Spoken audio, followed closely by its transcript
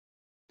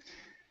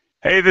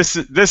Hey, this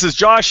is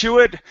Josh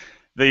Hewett,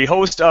 the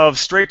host of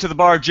Straight to the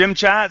Bar Gym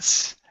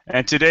Chats,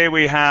 and today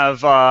we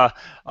have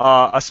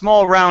a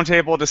small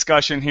roundtable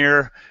discussion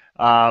here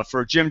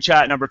for Gym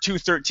Chat number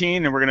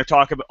 213, and we're going to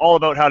talk all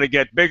about how to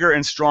get bigger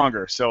and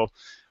stronger. So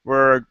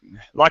we're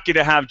lucky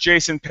to have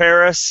Jason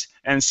Paris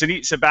and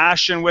Suneet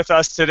Sebastian with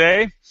us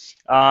today.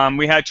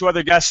 We had two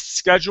other guests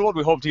scheduled.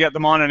 We hope to get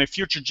them on in a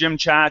future Gym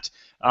Chat.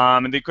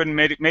 And they couldn't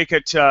make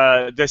it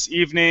this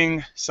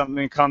evening.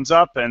 Something comes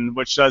up, and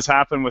which does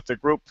happen with the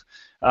group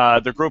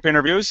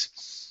interviews.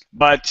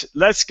 But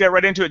let's get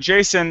right into it.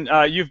 Jason,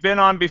 you've been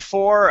on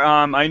before.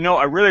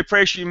 I really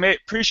appreciate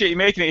you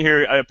making it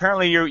here.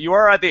 Apparently, you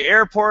are at the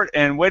airport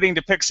and waiting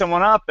to pick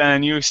someone up,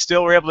 and you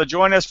still were able to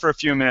join us for a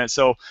few minutes.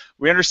 So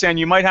we understand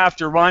you might have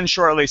to run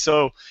shortly.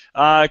 So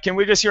can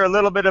we just hear a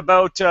little bit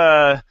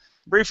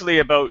briefly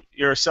about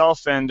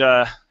yourself and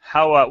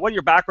what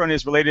your background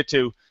is related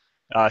to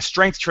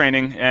strength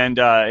training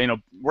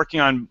and working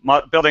on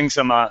building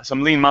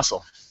some lean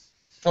muscle.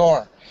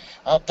 Sure.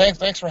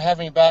 Thanks for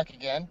having me back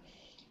again.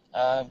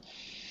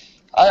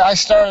 I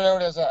started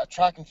out as a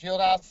track and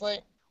field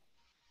athlete,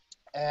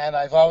 and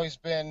I've always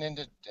been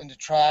into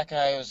track.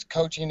 I was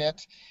coaching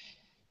it,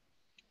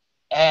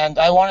 and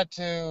I wanted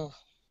to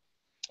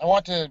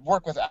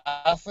work with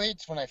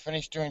athletes. When I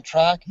finished doing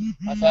track,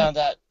 I found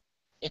that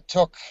it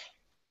took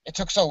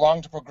so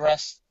long to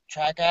progress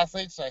track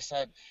athletes. So I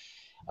said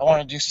I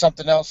want to do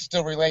something else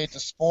still related to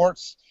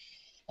sports,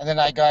 and then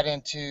I got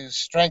into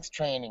strength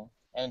training,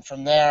 and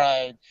from there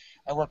I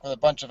worked with a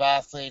bunch of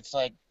athletes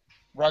like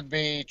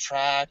rugby,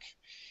 track,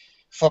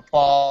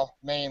 football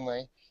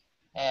mainly,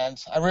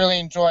 and I really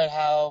enjoyed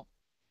how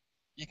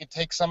you can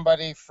take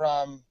somebody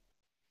from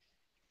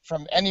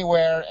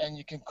anywhere and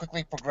you can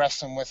quickly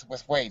progress them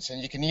with weights,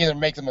 and you can either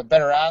make them a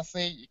better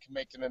athlete, you can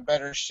make them in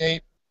better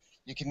shape,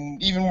 you can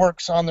even work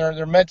on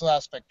their mental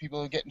aspect.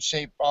 People who get in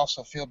shape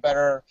also feel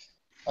better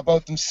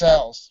about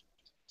themselves.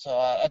 So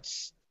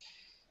that's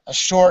a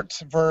short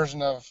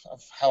version of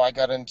how I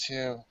got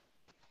into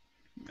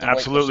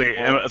Absolutely.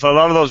 And with a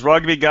lot of those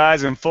rugby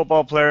guys and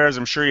football players,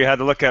 I'm sure you had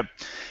to look at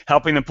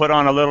helping them put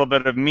on a little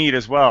bit of meat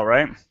as well,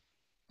 right?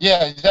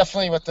 Yeah,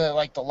 definitely with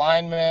the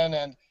linemen,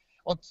 and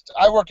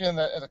I worked in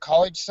the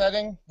college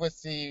setting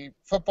with the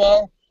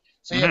football,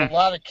 so you had a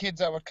lot of kids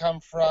that would come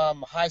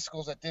from high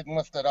schools that didn't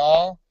lift at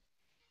all,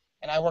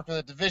 and I worked with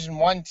a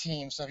Division I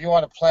team. So if you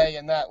want to play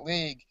in that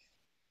league,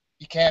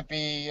 you can't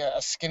be a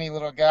skinny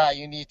little guy.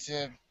 You need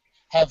to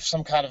have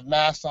some kind of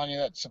mass on you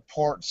that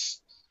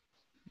supports.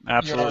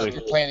 Absolutely.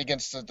 You're playing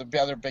against the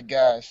other big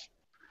guys.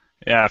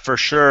 Yeah, for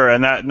sure,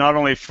 and that not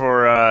only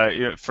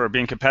for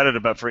being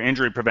competitive, but for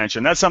injury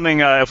prevention. That's something.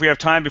 If we have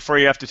time before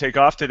you have to take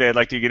off today, I'd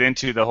like to get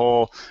into the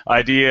whole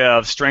idea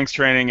of strength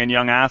training in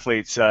young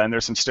athletes, and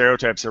there's some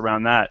stereotypes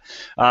around that.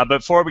 But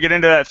before we get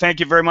into that,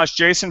 thank you very much,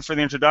 Jason, for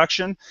the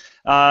introduction.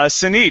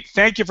 Suneet,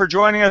 thank you for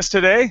joining us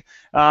today.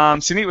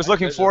 Suneet was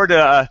looking forward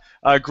to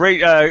a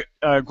great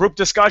group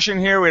discussion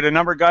here. We had a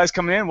number of guys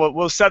coming in.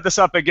 We'll set this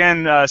up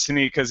again,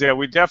 Suneet, because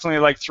we definitely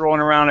like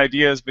throwing around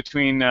ideas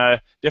between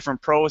different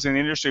pros in the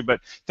industry. But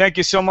thank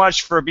you so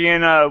much for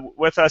being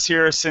with us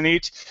here,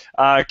 Suneet.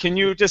 Can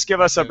you just give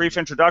us a brief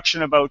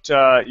introduction about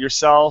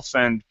yourself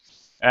and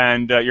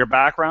your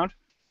background?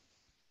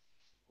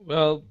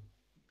 Well,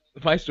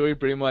 my story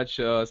pretty much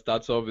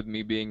starts off with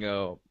me being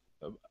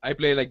I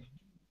play, like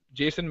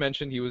Jason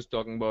mentioned, he was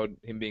talking about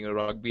him being a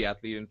rugby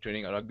athlete and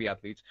training rugby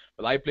athletes.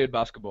 Well, I played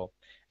basketball,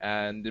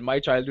 and in my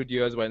childhood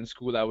years while in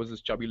school, I was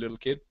this chubby little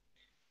kid.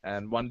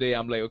 And one day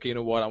I'm like, okay, you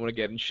know what? I want to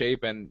get in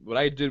shape. And what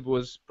I did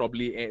was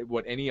probably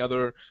what any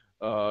other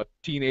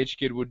teenage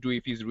kid would do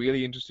if he's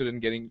really interested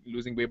in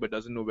losing weight but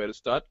doesn't know where to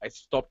start. I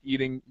stopped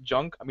eating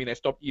junk. I mean, I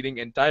stopped eating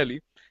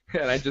entirely,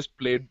 and I just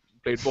played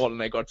ball,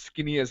 and I got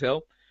skinny as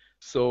hell.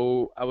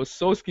 So I was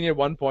so skinny at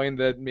one point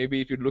that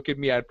maybe if you look at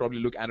me, I'd probably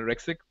look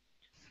anorexic.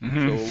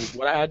 So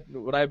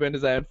what I went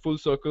is I had full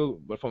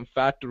circle, but from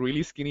fat to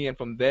really skinny, and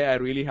from there I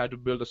really had to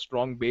build a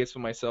strong base for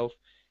myself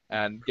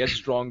and get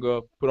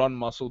stronger, put on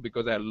muscle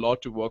because I had a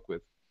lot to work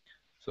with.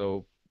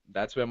 So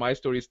that's where my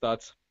story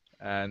starts,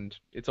 and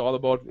it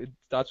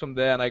starts from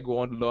there, and I go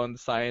on to learn the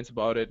science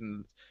about it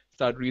and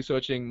start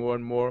researching more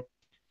and more,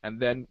 and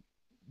then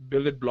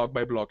build it block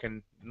by block.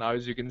 And now,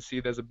 as you can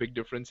see, there's a big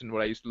difference in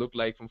what I used to look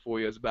like from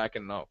 4 years back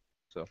and now.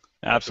 So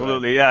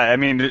absolutely, yeah. I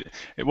mean,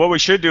 what we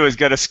should do is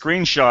get a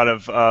screenshot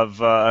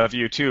of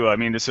you too. I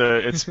mean, it's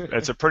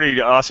a pretty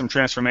awesome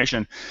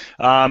transformation.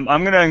 I'm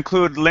going to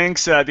include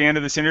links at the end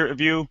of this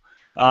interview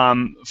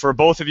for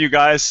both of you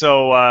guys.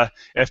 So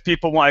if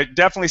people want, I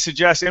definitely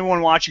suggest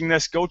anyone watching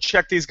this, go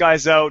check these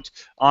guys out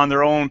on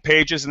their own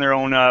pages and their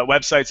own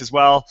websites as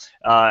well,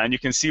 and you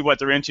can see what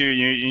they're into.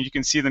 You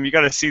can see them. You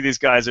got to see these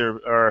guys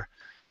are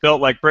built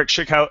like brick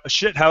shit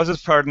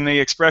houses, pardon the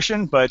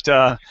expression, but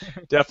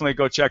definitely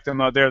go check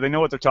them out there. They know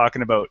what they're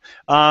talking about.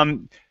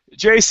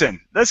 Jason,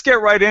 let's get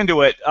right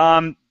into it.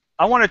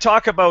 I want to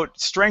talk about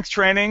strength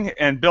training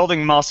and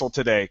building muscle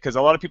today because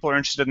a lot of people are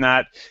interested in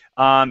that,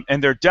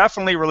 and they're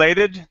definitely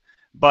related,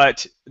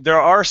 but there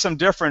are some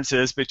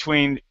differences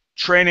between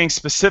training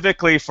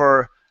specifically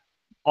for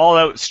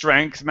all-out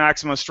strength,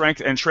 maximum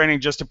strength, and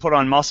training just to put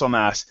on muscle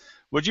mass.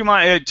 Would you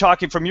mind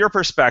talking from your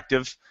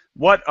perspective?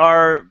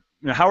 How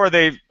are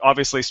they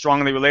obviously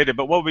strongly related,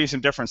 but what would be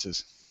some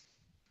differences?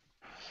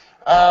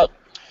 Uh,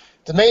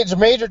 the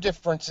major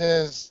difference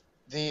is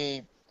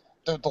the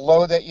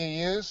load that you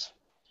use.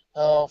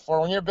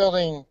 For when you're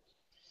building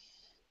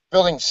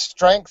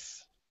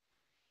strength,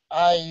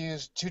 I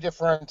use two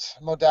different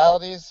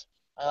modalities.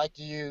 I like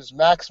to use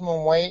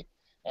maximum weight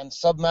and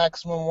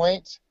sub-maximum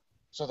weight.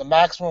 So the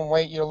maximum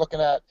weight you're looking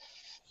at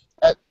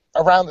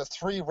around the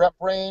 3 rep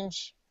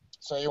range.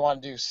 So you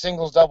want to do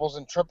singles, doubles,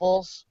 and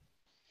triples.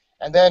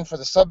 And then for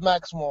the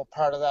sub-maximal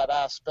part of that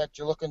aspect,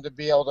 you're looking to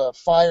be able to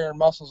fire your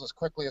muscles as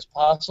quickly as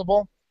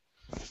possible.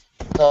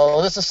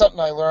 So this is something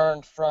I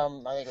learned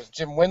from, I think it was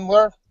Jim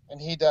Windler, and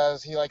he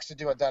likes to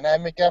do a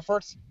dynamic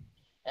effort.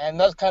 And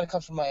that kind of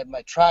comes from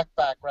my track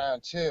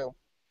background too.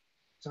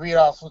 So we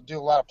also do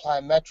a lot of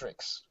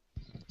plyometrics.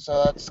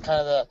 So that's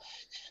kind of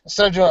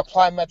instead of doing a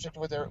plyometric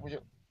with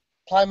your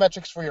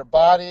plyometrics for your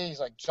body,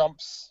 like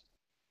jumps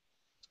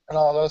and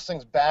all those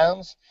things,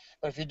 bounds.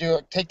 But if you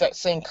take that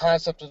same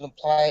concept and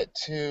apply it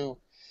to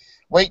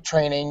weight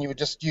training, you would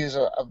just use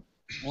a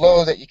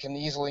load that you can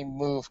easily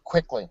move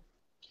quickly.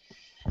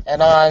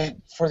 And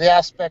for the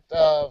aspect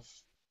of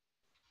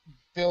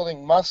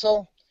building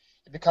muscle,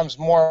 it becomes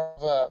more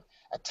of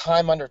a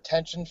time under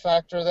tension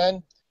factor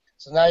then.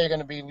 So now you're going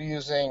to be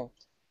using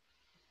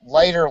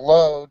lighter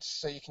loads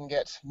so you can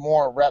get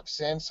more reps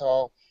in.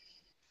 So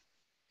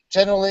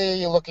generally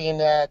you're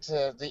looking at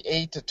the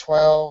 8 to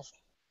 12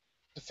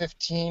 to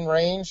 15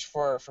 range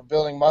for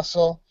building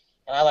muscle.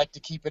 And I like to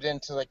keep it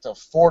into like the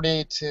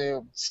 40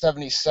 to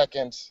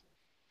 70-second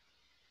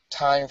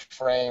time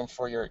frame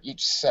for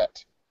each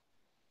set.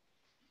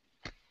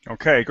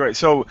 Okay, great.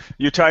 So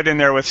you tied in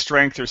there with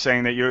strength. You're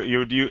saying that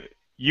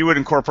you would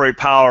incorporate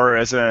power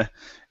as a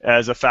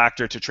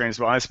factor to train as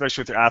well,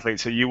 especially with your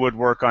athletes. So you would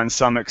work on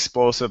some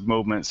explosive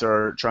movements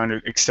or trying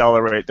to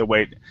accelerate the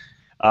weight,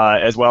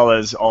 as well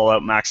as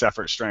all-out max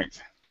effort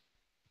strength.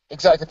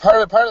 Exactly.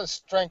 Part of the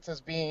strength is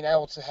being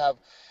able to have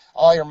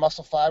all your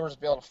muscle fibers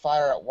be able to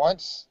fire at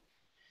once.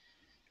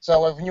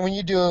 So when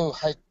you do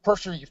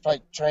hypertrophy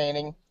fight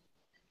training,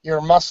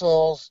 your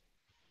muscles,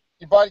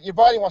 your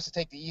body wants to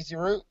take the easy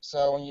route.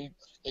 So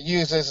it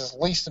uses as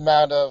least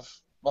amount of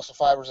muscle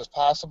fibers as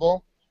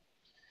possible.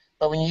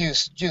 But when you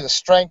do the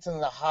strength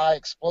and the high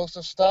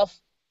explosive stuff,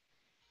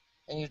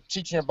 and you're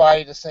teaching your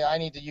body to say, I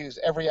need to use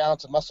every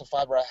ounce of muscle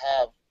fiber I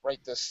have right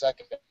this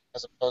second,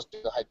 as opposed to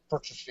the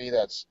hypertrophy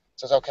that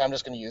says, okay, I'm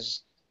just going to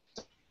use.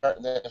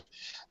 And then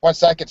once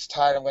that gets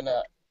tired, I'm going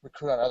to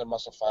recruit on other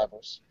muscle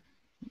fibers.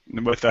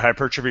 With the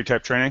hypertrophy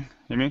type training,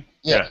 you mean?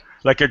 Yeah.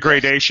 Like a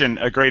gradation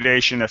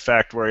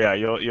effect where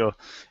you'll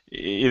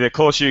the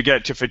closer you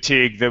get to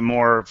fatigue, the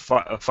more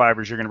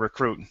fibers you're going to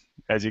recruit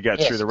as you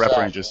get through the rep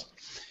ranges.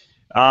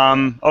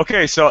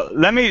 Okay, so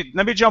let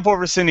me jump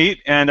over to Suneet,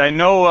 and I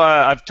know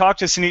I've talked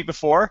to Suneet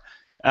before,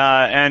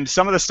 and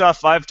some of the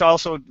stuff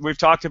we've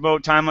talked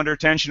about time under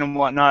tension and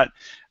whatnot.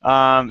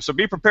 So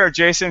be prepared,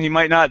 Jason.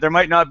 There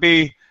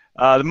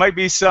might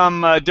be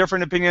some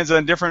different opinions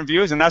and different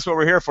views, and that's what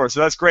we're here for. So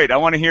that's great. I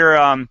want to hear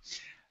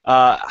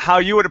how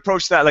you would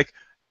approach that. Like,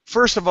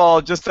 first of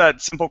all, just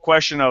that simple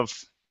question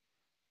of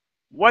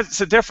what's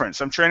the difference?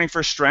 I'm training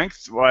for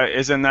strength. Why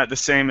isn't that the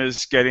same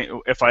as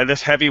if I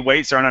lift heavy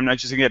weights, aren't I not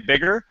just going to get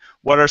bigger?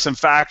 What are some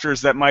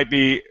factors that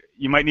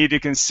you might need to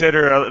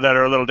consider that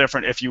are a little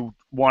different if you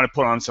want to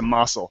put on some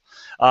muscle?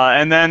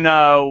 And then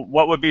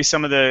what would be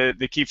some of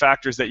the key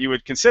factors that you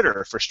would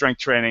consider for strength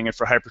training and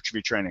for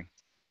hypertrophy training?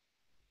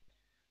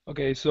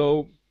 Okay,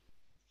 so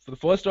for the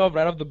first off,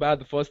 right off the bat,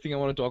 the first thing I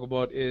want to talk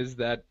about is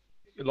that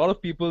a lot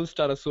of people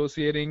start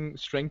associating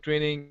strength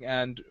training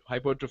and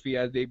hypertrophy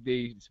as they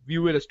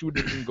view it as two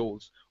different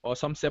goals or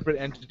some separate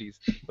entities.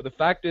 But the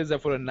fact is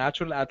that for a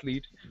natural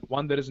athlete,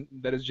 one that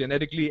is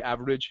genetically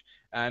average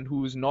and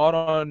who's not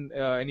on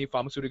any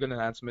pharmaceutical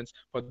enhancements,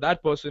 for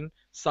that person,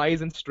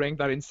 size and strength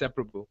are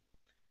inseparable.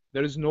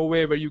 There is no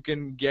way where you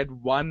can get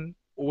one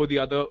over the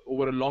other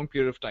over a long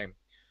period of time.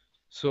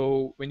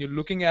 So when you're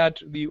looking at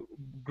the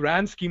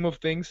grand scheme of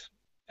things,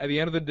 at the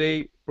end of the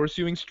day,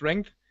 pursuing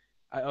strength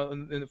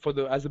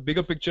as a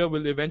bigger picture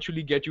will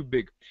eventually get you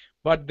big.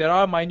 But there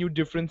are minute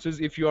differences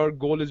if your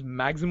goal is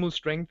maximal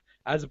strength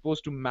as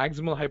opposed to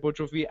maximal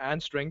hypertrophy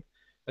and strength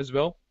as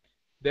well.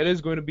 There is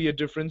going to be a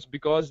difference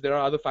because there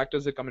are other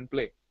factors that come in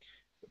play.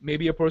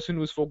 Maybe a person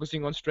who is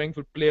focusing on strength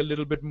would play a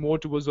little bit more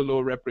towards the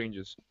lower rep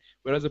ranges,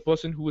 whereas a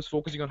person who is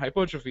focusing on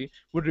hypertrophy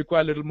would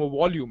require a little more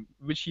volume,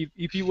 which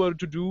if he were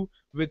to do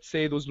with,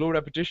 say, those low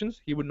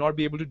repetitions, he would not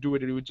be able to do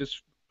it. It would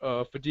just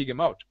fatigue him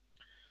out.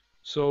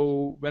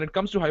 So when it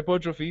comes to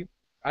hypertrophy,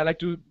 I like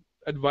to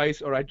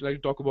advise, or I'd like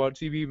to talk about,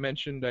 CV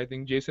mentioned, I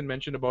think Jason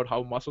mentioned about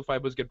how muscle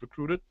fibers get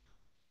recruited.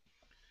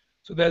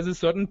 So there's a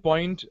certain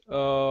point,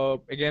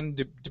 again,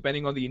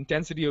 depending on the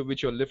intensity of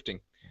which you're lifting.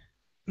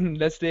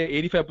 Let's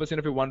say 85%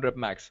 of your 1 rep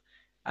max.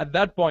 At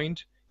that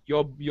point,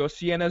 your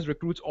CNS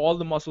recruits all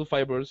the muscle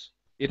fibers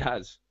it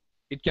has.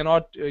 it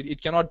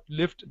cannot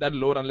lift that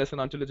load unless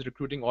and until it's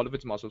recruiting all of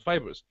its muscle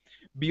fibers.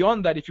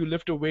 Beyond that, if you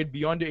lift a weight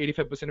beyond your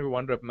 85% of your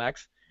 1 rep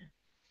max,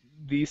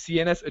 the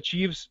CNS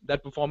achieves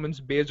that performance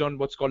based on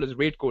what's called as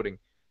rate coding,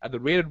 at the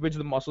rate at which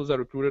the muscles are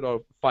recruited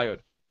or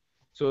fired.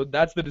 So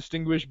that's the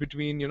distinguish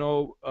between,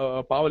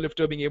 a power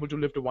lifter being able to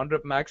lift a 1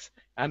 rep max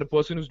and a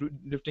person who's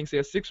lifting, say,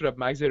 a 6 rep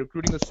max. They're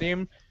recruiting the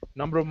same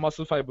number of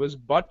muscle fibers,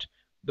 but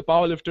the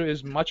power lifter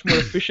is much more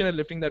efficient at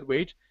lifting that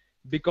weight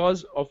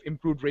because of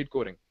improved rate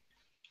coding.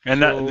 And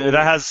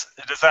does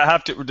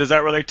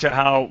that relate to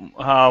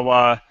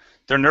how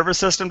their nervous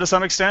system to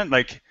some extent,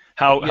 like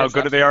how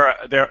good they are?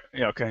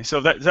 Yeah, okay. So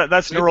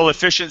that's neural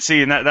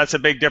efficiency, and that's a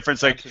big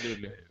difference. Like,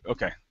 absolutely.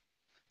 Okay.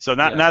 So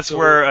that's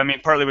where, I mean,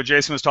 partly what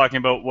Jason was talking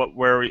about,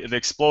 where the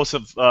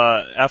explosive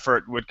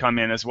effort would come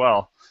in as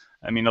well.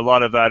 I mean, a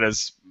lot of that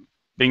is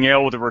being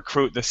able to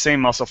recruit the same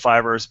muscle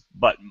fibers,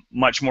 but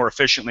much more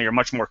efficiently or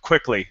much more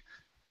quickly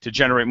to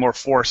generate more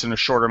force in a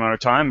shorter amount of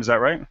time. Is that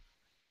right?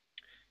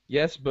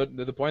 Yes, but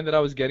the point that I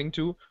was getting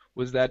to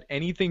was that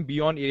anything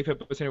beyond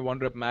 85% of 1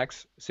 rep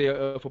max, say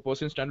if a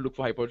person is trying to look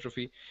for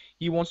hypertrophy,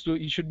 he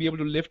should be able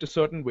to lift a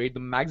certain weight, the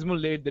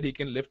maximum weight that he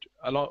can lift,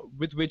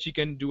 with which he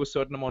can do a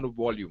certain amount of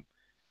volume.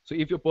 So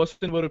if your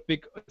person were to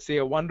pick, say,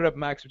 a 1 rep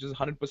max, which is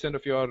 100%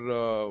 of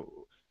your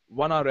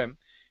 1 RM,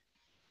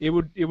 it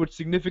would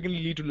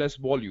significantly lead to less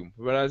volume.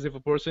 Whereas if a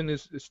person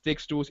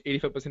sticks to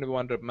 85% of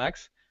 1 rep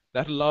max,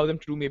 that will allow them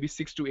to do maybe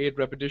 6 to 8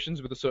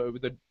 repetitions with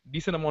a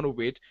decent amount of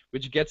weight,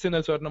 which gets in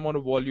a certain amount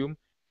of volume,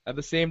 at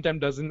the same time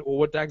doesn't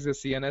overtax their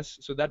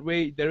CNS. So that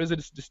way there is a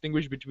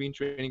distinguish between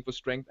training for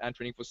strength and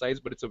training for size,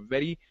 but it's a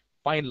very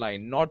fine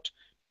line, not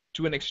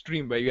to an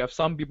extreme where you have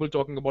some people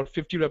talking about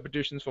 50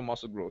 repetitions for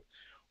muscle growth.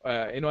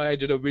 I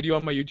did a video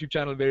on my YouTube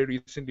channel very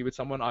recently with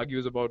someone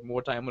argues about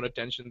more time on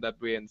attention that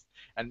way,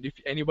 and if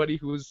anybody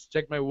who's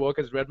checked my work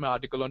has read my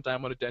article on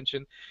time on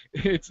attention,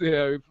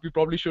 we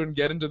probably shouldn't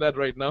get into that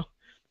right now,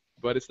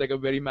 but it's like a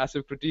very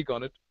massive critique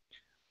on it.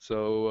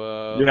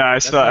 So yeah, I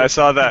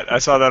saw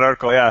that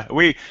article. Yeah,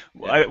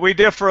 we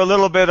differ a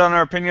little bit on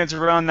our opinions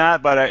around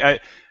that, but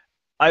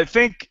I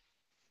think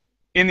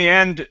in the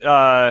end,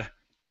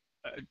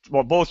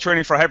 well, both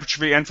training for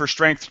hypertrophy and for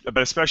strength, but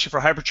especially for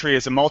hypertrophy,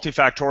 is a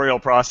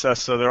multifactorial process.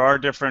 So there are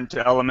different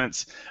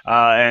elements,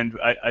 and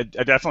I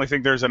definitely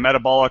think there's a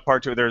metabolic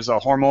part to it. There's a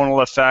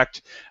hormonal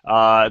effect.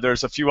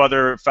 There's a few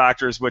other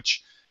factors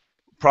which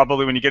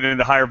probably, when you get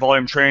into higher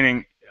volume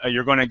training,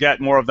 you're going to get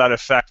more of that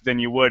effect than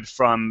you would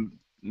from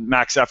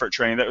max effort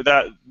training.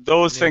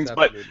 Those things,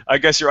 absolutely. But I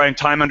guess you're right.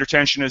 Time under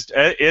tension is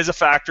a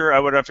factor. I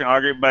would have to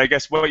argue, but I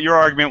guess what your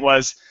argument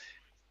was,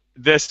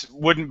 this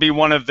wouldn't be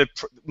one of the.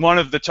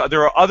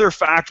 There are other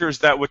factors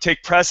that would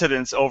take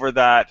precedence over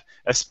that,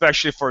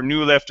 especially for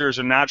new lifters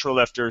and natural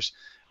lifters,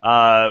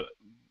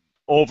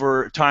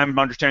 over time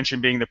under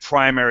tension being the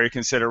primary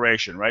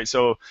consideration, right?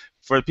 So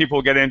for people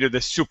who get into the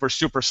super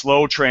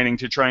slow training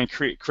to try and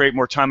create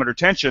more time under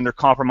tension, they're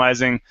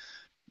compromising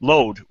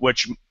load,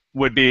 which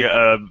would be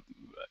a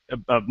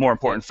more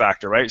important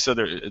factor, right? So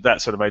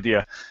that sort of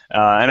idea.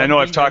 And I know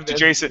I've talked to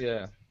Jason.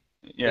 Yeah.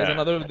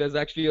 There's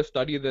actually a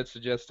study that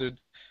suggested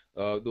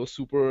those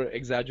super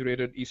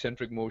exaggerated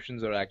eccentric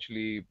motions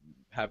actually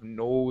have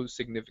no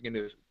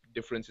significant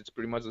difference. It's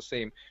pretty much the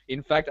same.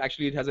 In fact,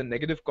 actually, it has a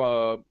negative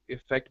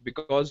effect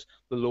because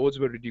the loads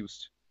were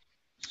reduced.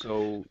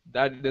 So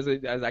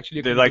there's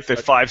actually they're like the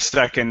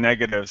 5-second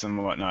negatives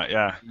and whatnot.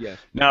 Yeah. Yes.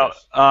 Now,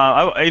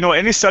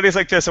 any studies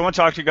like this, I want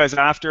to talk to you guys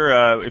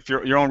after. If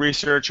your own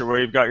research or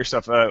where you've got your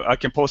stuff, I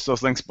can post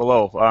those links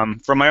below.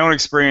 From my own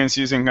experience,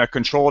 using a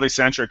controlled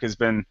eccentric has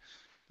been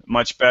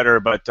much better,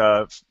 but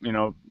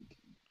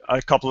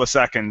a couple of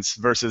seconds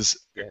versus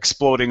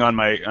exploding on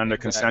the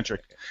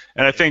concentric.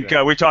 And I think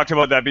we talked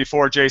about that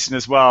before, Jason,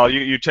 as well.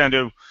 You tend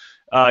to,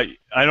 I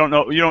don't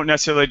know, you don't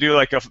necessarily do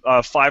like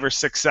a 5 or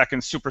 6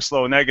 second super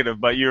slow negative,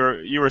 but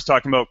you were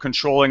talking about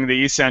controlling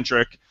the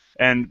eccentric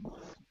and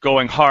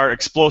going hard,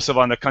 explosive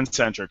on the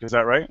concentric. Is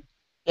that right?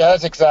 Yeah,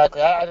 that's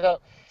exactly. I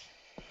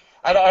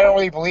don't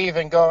really believe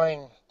in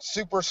going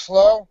super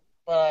slow,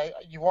 but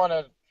you want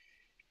to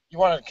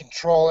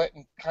control it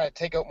and kind of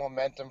take out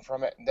momentum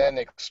from it and then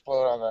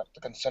explode on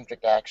the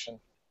concentric action.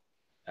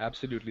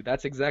 Absolutely.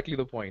 That's exactly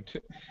the point.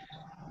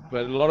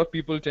 But a lot of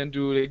people tend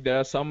to, there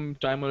are some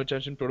time on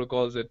attention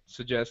protocols that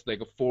suggest like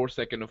a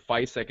 4-second, a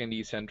 5-second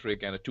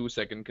eccentric and a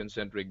 2-second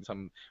concentric,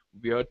 some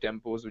weird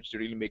tempos which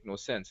really make no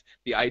sense.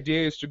 The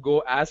idea is to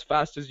go as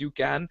fast as you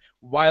can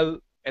while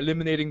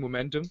eliminating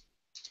momentum.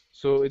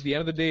 So at the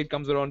end of the day, it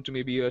comes around to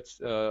maybe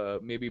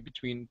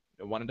between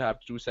 1.5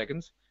 to 2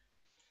 seconds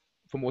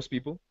for most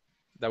people.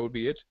 That would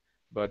be it.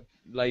 But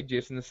like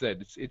Jason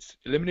said, it's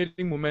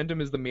eliminating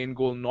momentum is the main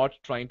goal, not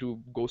trying to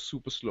go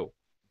super slow.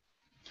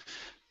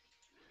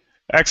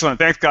 Excellent.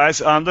 Thanks,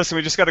 guys. Listen,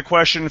 we just got a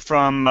question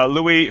from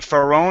Louis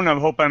Farone. I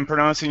hope I'm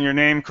pronouncing your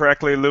name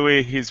correctly,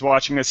 Louis. He's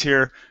watching us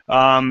here.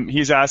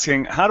 He's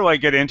asking, how do I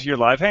get into your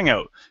live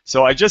hangout?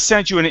 So I just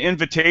sent you an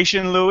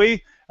invitation,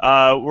 Louis.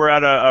 We're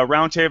at a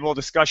roundtable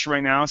discussion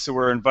right now, so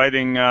we're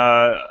inviting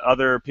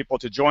other people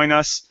to join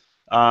us.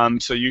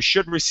 So you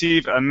should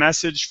receive a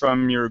message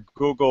from your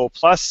Google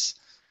Plus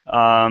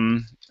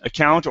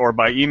account or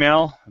by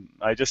email.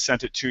 I just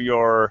sent it to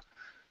your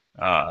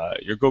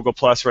Google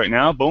Plus right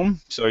now. Boom.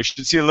 So you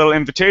should see a little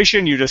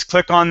invitation. You just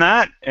click on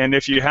that, and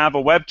if you have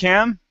a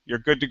webcam, you're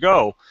good to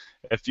go.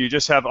 If you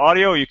just have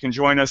audio, you can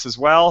join us as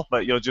well,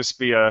 but you'll just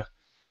be a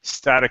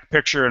static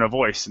picture and a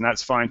voice, and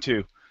that's fine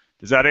too.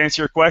 Does that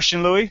answer your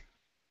question, Louis?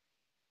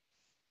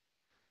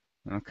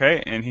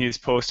 Okay, and he's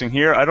posting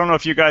here. I don't know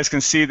if you guys can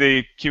see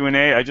the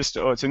Q&A.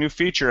 It's a new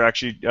feature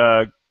actually.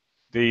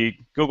 The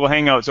Google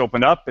Hangouts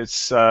opened up.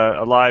 It's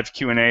a live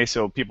Q&A,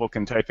 so people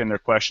can type in their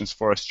questions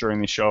for us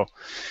during the show.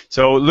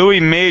 So Louis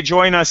may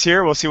join us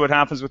here. We'll see what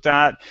happens with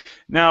that.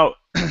 Now,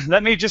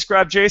 let me just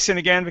grab Jason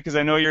again, because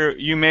I know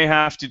you may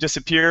have to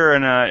disappear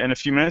in a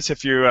few minutes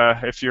if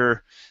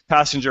your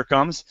passenger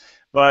comes.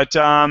 But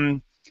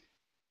I'm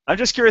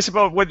just curious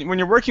about when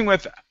you're working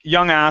with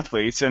young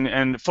athletes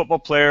and football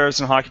players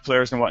and hockey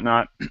players and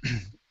whatnot.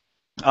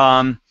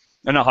 Not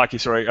hockey,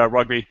 sorry,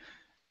 rugby.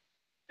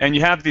 And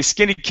you have these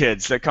skinny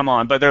kids that come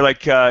on, but they're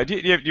like, do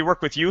you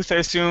work with youth, I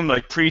assume,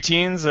 like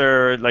pre-teens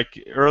or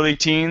like early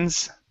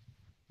teens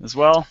as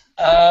well?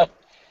 I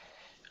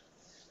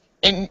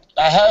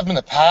have in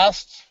the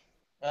past,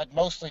 but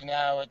mostly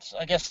now it's,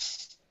 I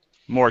guess,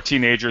 more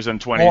teenagers and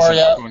 20s. More, and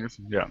yeah. 20s.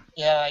 Yeah.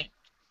 Yeah, like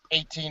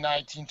 18,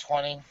 19,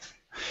 20.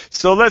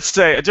 So let's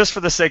say, just for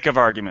the sake of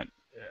argument,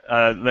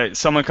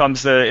 someone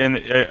comes in,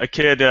 a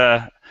kid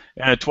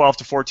and 12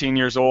 to 14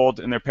 years old,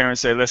 and their parents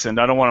say, listen,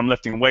 I don't want him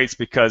lifting weights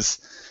because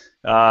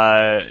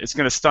it's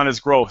going to stunt his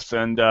growth,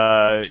 and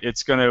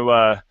it's going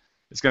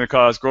to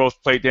cause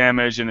growth plate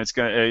damage, and it's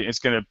going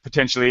to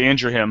potentially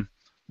injure him.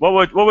 How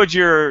would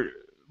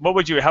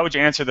you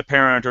answer the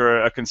parent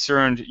or a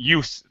concerned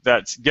youth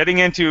that's getting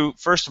into,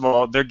 first of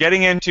all, they're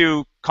getting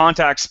into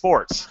contact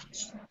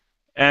sports,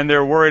 and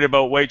they're worried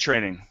about weight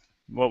training?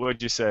 What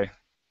would you say?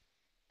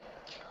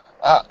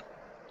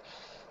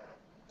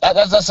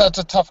 That's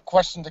a tough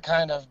question to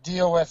kind of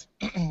deal with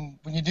when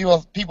you deal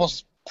with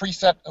people's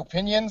preset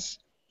opinions.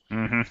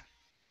 Mm-hmm.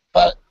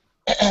 But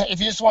if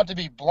you just want to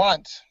be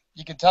blunt,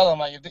 you can tell them,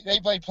 like,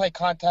 if they play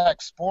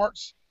contact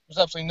sports, there's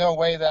absolutely no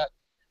way that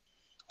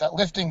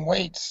lifting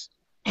weights,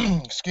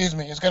 excuse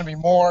me, is going to be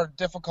more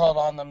difficult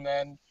on them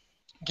than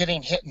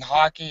getting hit in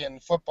hockey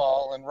and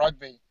football and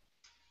rugby.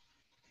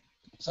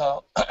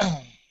 So,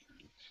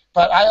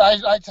 but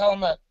I tell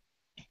them that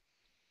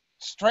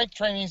strength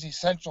training is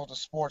essential to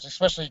sports,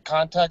 especially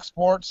contact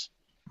sports,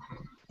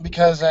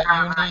 because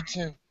you need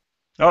to.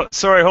 Oh,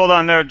 sorry, hold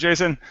on there,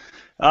 Jason.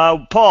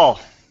 Paul,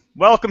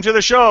 welcome to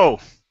the show.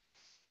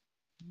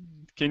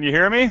 Can you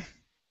hear me?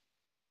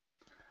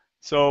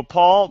 So,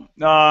 Paul,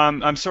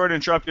 I'm sorry to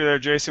interrupt you there,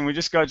 Jason. We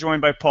just got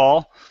joined by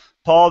Paul.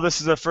 Paul, this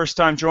is the first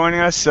time joining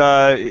us.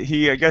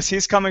 I guess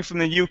he's coming from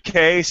the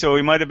UK, so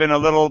he might have been a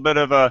little bit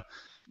of a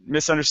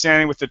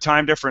misunderstanding with the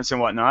time difference and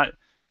whatnot.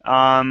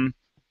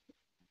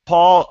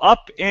 Paul,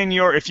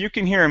 if you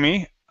can hear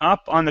me,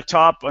 up on the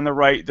top on the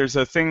right, there's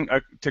a thing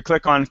to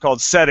click on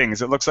called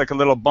settings. It looks like a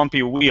little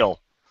bumpy wheel.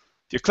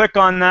 If you click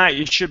on that,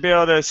 you should be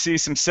able to see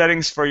some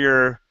settings for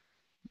your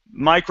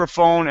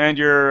microphone and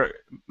your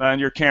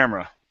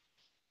camera.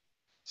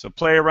 So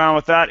play around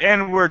with that.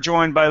 And we're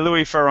joined by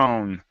Louis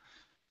Ferron.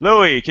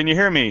 Louis, can you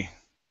hear me?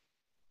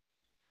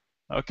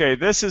 Okay,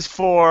 this is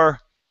for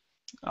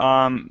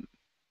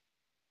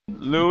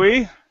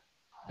Louis.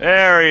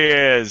 There he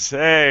is.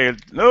 Hey,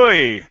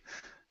 Louis.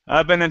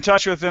 I've been in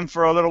touch with him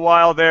for a little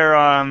while there,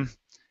 on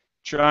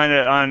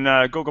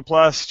Google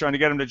Plus, trying to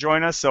get him to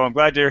join us. So I'm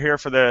glad you're here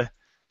for the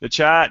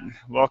chat.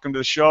 Welcome to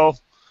the show.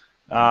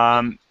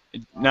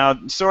 Now,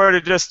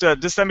 sorry to just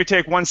let me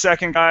take 1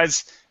 second,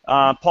 guys.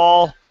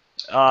 Paul,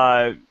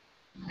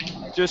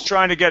 just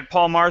trying to get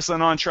Paul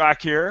Marsland on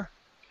track here.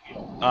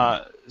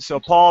 So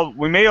Paul,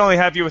 we may only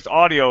have you with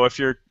audio if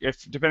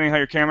depending on how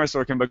your camera's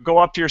working, but go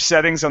up to your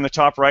settings on the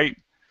top right.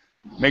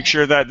 Make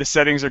sure that the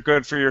settings are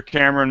good for your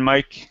camera and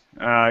mic.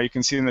 You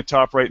can see in the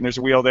top right, and there's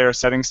a wheel there,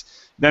 settings.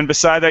 Then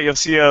beside that, you'll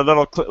see a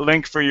little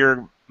link for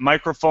your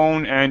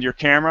microphone and your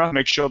camera.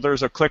 Make sure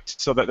those are clicked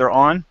so that they're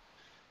on.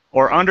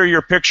 Or under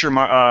your picture,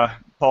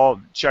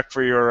 Paul, check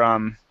for your.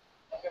 I've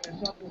been in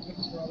touch with him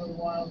for a little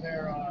while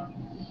there on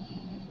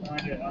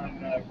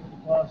Google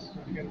Plus,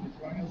 trying to get him to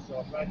join us. So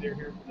I'm glad you're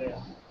here for the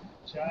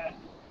chat.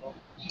 Welcome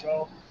to the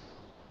show.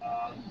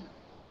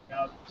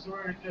 Now,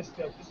 sorry, just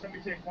let me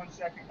take 1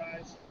 second,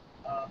 guys.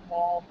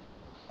 Paul,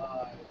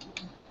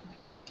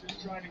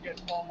 just trying to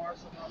get Paul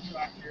Marsland on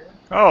track here.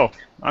 Oh,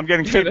 I'm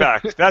getting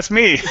feedback. That's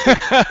me.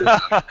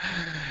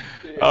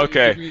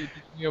 Okay.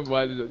 I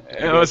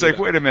was like,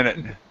 wait a minute.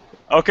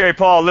 Okay,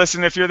 Paul,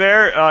 listen, if you're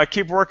there,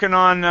 keep working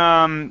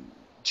on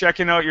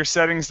checking out your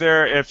settings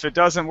there. If it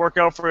doesn't work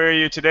out for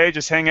you today,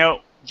 just hang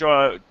out.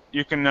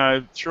 You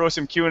can throw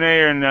some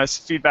Q&A and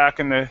feedback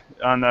on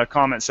the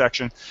comment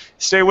section.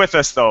 Stay with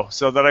us, though,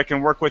 so that I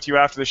can work with you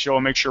after the show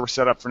and make sure we're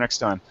set up for next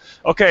time.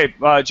 Okay,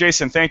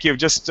 Jason, thank you.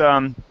 Just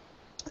so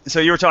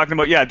you were talking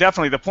about, yeah,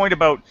 definitely the point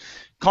about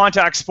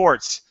contact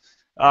sports.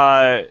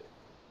 There's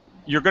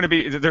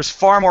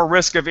far more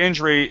risk of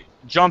injury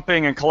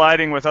jumping and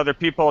colliding with other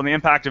people, and the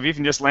impact of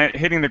even just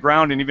hitting the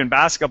ground, and even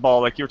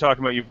basketball, like you were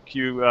talking about,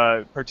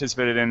 you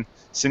participated in,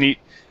 Suneet.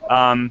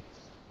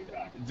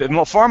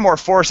 Far more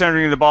force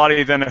entering the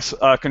body than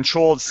a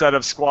controlled set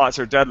of squats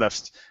or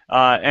deadlifts.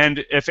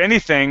 And if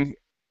anything,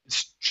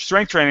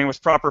 strength training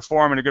with proper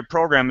form and a good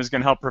program is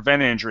going to help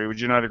prevent injury.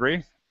 Would you not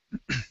agree?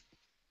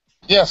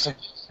 Yes,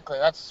 exactly.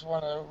 That's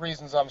one of the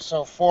reasons I'm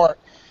so for it.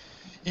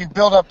 You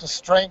build up the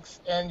strength,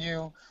 and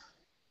you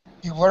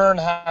learn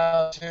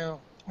how to,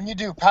 when you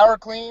do power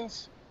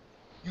cleans,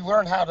 you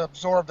learn how to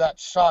absorb that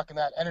shock and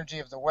that energy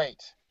of the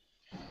weight.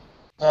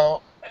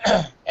 So,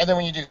 and then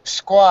when you do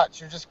squats,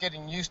 you're just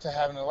getting used to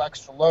having an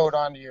extra load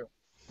onto you.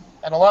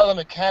 And a lot of the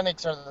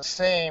mechanics are the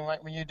same.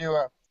 Like when you do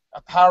a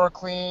power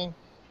clean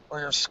or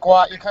your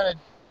squat,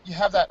 you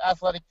have that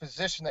athletic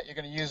position that you're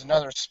going to use in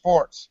other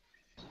sports.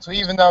 So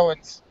even though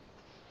it's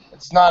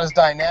not as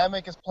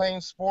dynamic as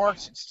playing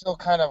sports, it's still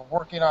kind of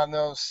working on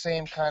those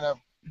same kind of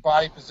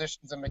body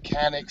positions and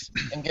mechanics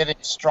and getting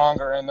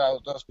stronger in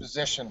those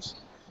positions.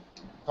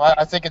 So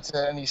I think it's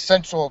an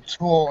essential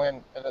tool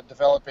in a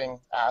developing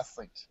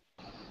athlete.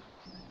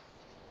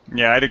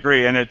 Yeah, I'd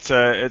agree, and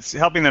it's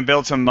helping them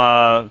build some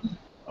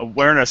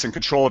awareness and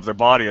control of their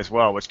body as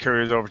well, which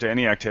carries over to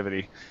any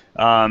activity.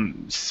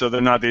 So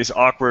they're not these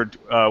awkward,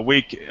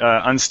 weak,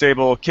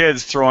 unstable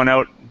kids throwing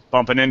out,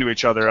 bumping into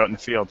each other out in the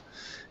field.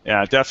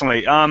 Yeah,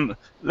 definitely.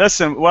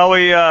 Listen, while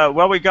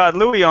we got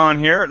Louis on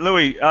here,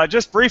 Louis,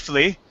 just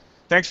briefly,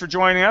 thanks for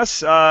joining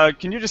us.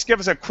 Can you just give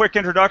us a quick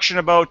introduction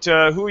about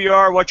who you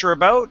are, what you're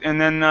about, and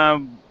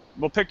then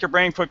we'll pick your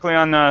brain quickly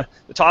on the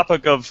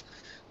topic of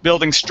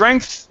building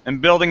strength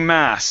and building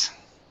mass.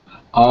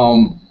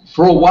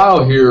 For a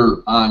while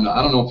here on,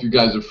 I don't know if you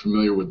guys are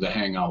familiar with the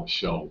Hangout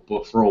show,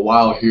 but for a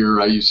while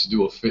here I used to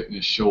do a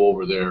fitness show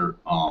over there.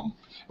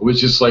 It was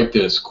just like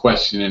this,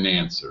 question and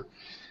answer.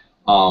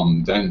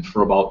 Then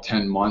for about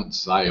 10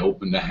 months I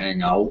opened the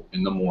Hangout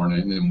in the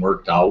morning and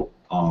worked out.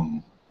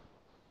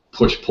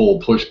 Push, pull,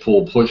 push,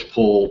 pull, push,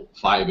 pull,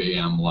 5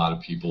 a.m. A lot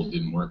of people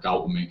didn't work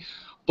out with me.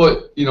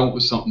 But, you know, it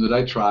was something that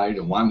I tried.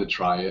 I wanted to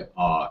try it.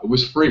 It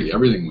was free.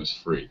 Everything was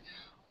free.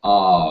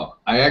 I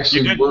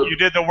actually you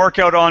did the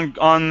workout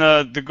on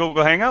the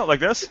Google Hangout like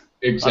this?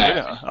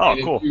 Exactly. Oh,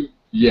 cool.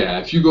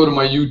 If you go to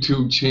my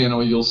YouTube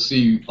channel, you'll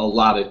see a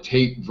lot of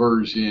tape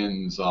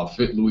versions,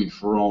 Fit Louis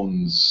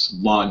Ferrone's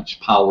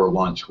lunch, power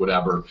lunch,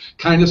 whatever.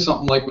 Kind of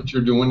something like what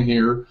you're doing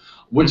here,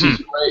 which is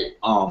great.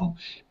 And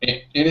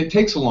it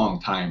takes a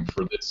long time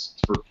for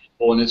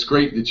people, and it's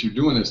great that you're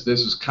doing this.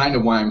 This is kind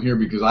of why I'm here,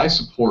 because I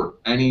support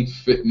any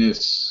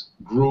fitness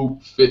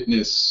group,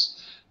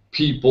 fitness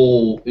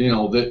people, you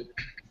know, that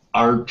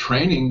are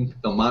training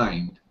the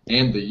mind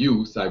and the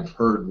youth. I've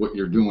heard what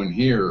you're doing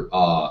here.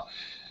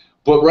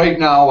 But right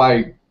now,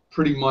 I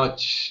train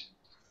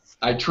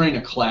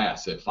a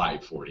class at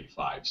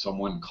 5:45.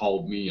 Someone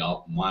called me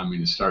up and wanted me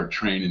to start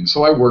training.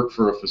 So I work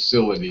for a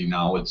facility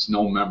now. It's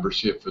no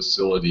membership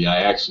facility.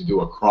 I actually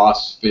do a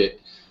CrossFit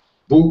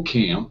boot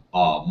camp,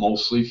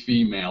 mostly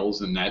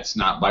females, and that's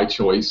not by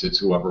choice. It's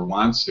whoever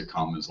wants to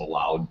come is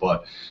allowed.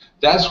 But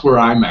that's where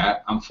I'm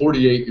at. I'm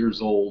 48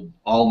 years old,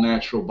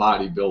 all-natural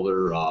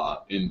bodybuilder.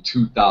 In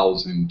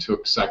 2000,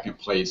 took second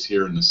place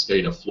here in the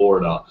state of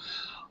Florida.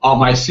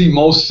 I see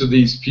most of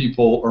these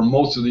people, or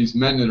most of these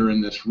men that are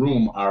in this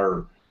room,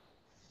 are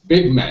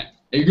big men.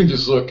 And you can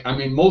just look. I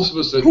mean, most of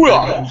us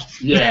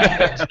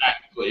yeah,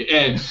 exactly.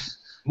 And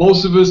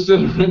most of us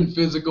that are in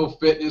physical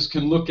fitness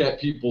can look at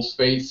people's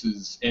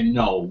faces and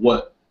know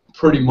what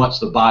pretty much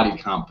the body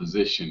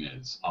composition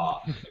is.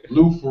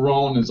 Lou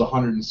Ferrone is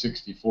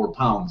 164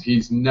 pounds.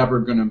 He's never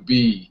going to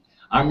be,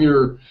 I'm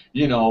your,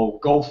 you know,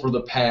 go for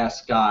the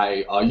pass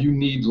guy. You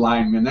need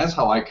linemen. That's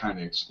how I kind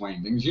of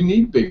explain things. You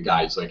need big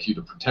guys like you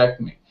to protect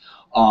me.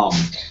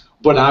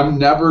 But I'm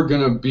never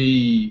going to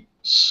be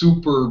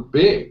super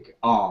big.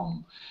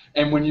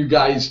 And when you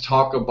guys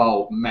talk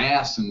about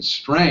mass and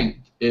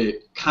strength,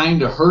 it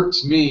kind of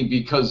hurts me,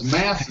 because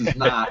mass is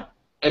not,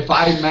 if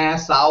I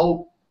mass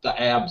out, the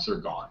abs are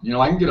gone. You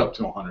know, I can get up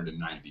to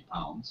 190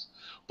 pounds,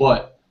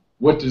 but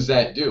what does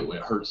that do?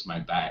 It hurts my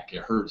back.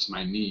 It hurts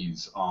my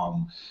knees.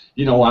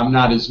 You know, I'm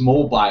not as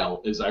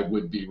mobile as I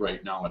would be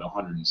right now at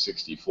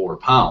 164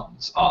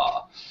 pounds.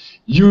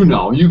 You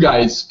know, you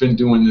guys been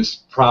doing this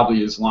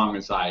probably as long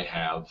as I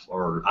have,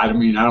 or I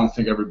mean, I don't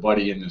think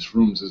everybody in this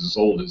room is as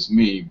old as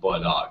me,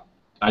 but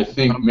I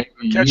think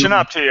maybe catching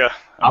up to you.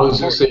 I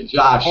was going to say,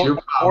 Josh, you're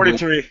probably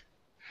 43.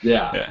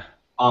 Yeah.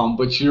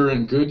 But you're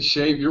in good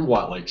shape. You're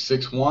what, like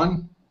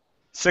 6'1"?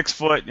 6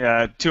 foot,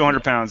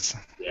 200 pounds.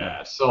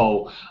 Yeah.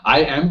 So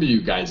I envy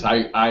you guys.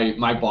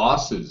 My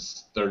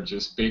bosses, they're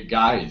just big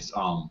guys.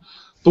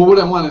 But what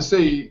I want to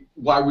say,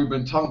 why we've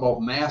been talking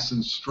about mass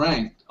and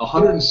strength, a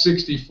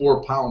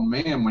 164-pound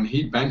man, when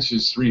he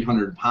benches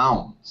 300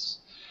 pounds,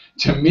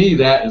 to me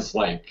that is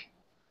like,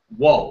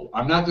 whoa.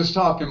 I'm not just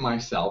talking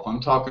myself.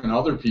 I'm talking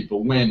other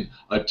people. When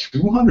a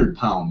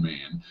 200-pound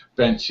man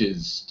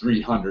benches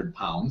 300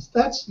 pounds,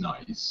 that's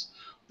nice.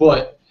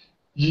 But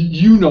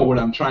you know what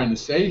I'm trying to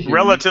say here.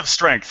 Relative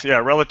strength, yeah,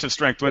 relative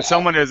strength. When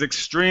someone is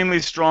extremely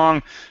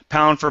strong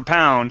pound for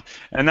pound,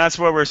 and that's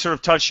what we're sort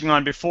of touching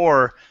on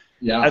before,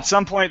 at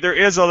some point there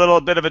is a little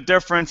bit of a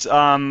difference.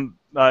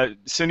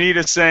 Suneet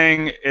is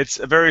saying it's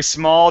a very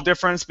small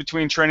difference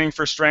between training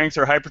for strength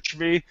or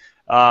hypertrophy.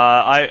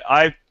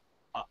 I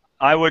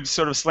would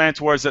sort of slant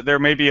towards that there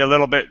may be a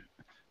little bit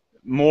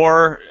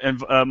more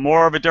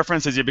of a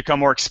difference as you become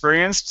more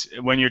experienced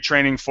when you're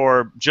training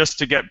for just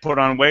to get put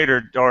on weight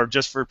or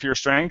just for pure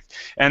strength.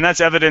 And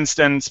that's evidenced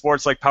in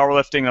sports like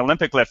powerlifting and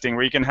Olympic lifting,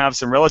 where you can have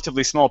some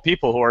relatively small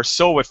people who are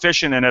so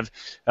efficient and have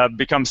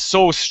become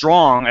so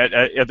strong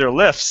at their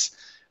lifts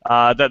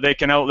that they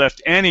can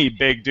outlift any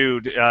big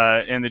dude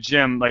in the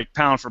gym, like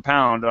pound for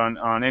pound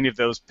on any of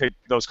those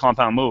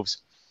compound moves.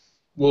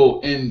 Well,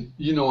 and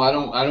you know, I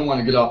don't want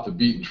to get off the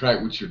beaten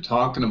track what you're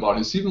talking about.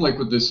 It's even like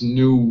with this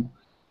new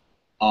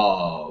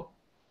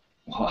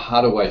how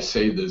do I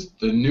say this?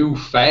 The new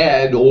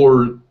fad,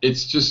 or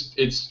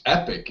it's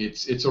epic.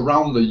 It's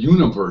around the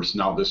universe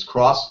now. This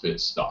CrossFit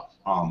stuff.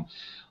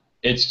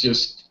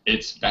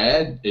 It's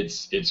bad.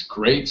 It's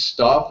great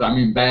stuff. I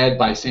mean, bad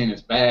by saying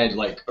it's bad,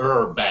 like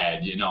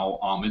bad. You know,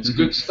 it's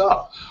good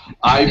stuff.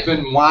 I've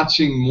been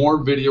watching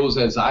more videos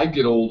as I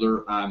get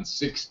older on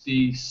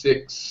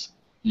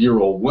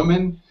 66-year-old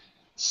women,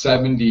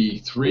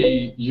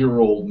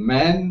 73-year-old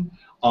men.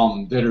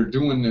 That are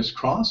doing this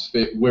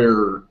CrossFit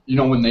where, you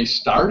know, when they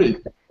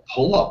started,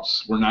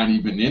 pull-ups were not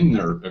even in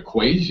their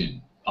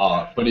equation.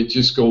 But it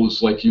just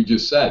goes, like you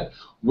just said,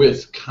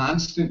 with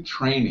constant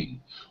training,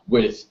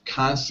 with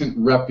constant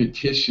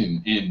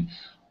repetition. And,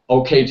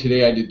 okay,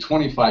 today I did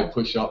 25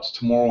 push-ups,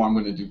 tomorrow I'm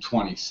going to do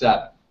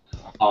 27.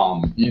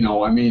 You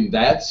know, I mean,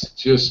 that's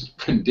just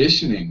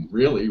conditioning,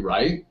 really,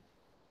 right?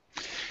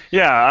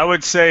 Yeah, I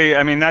would say,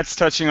 I mean, that's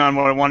touching on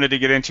what I wanted to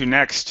get into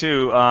next,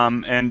 too,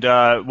 and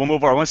we'll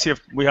move on. Let's see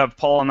if we have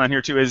Paul on here,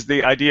 too, is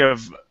the idea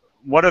of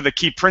what are the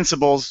key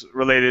principles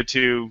related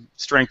to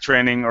strength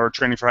training or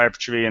training for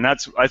hypertrophy, and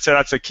I'd say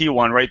that's a key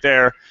one right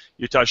there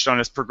you touched on,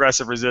 is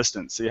progressive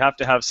resistance. So you have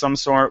to have some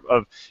sort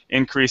of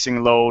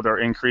increasing load or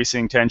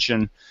increasing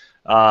tension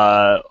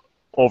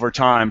over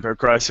time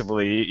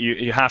progressively.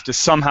 You have to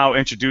somehow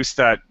introduce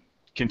that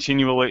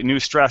continually new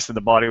stress that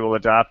the body will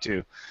adapt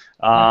to.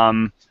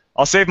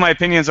 I'll save my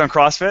opinions on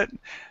CrossFit,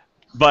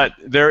 but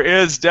there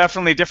is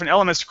definitely different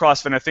elements to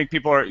CrossFit. I think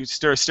people are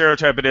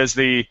stereotype it as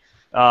the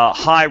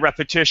high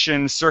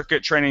repetition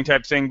circuit training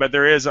type thing, but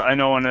there is, I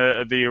know, on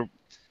the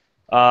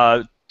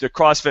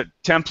CrossFit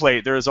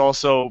template, there is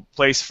also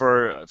place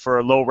for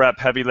low rep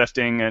heavy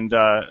lifting and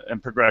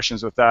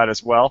progressions with that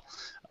as well.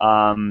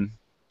 And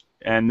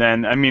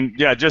then, I mean,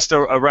 yeah, just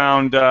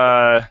around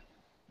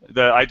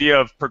the idea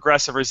of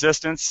progressive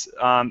resistance.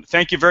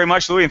 Thank you very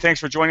much, Louis, and thanks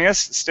for joining us.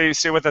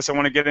 Stay with us. I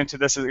want to get into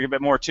this a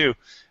bit more too.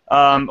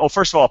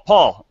 First of all,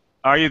 Paul,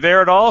 are you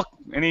there at all?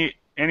 Any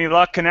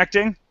luck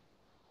connecting?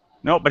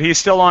 No, but he's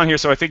still on here,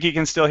 so I think he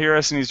can still hear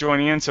us, and he's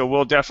joining in. So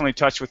we'll definitely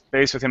touch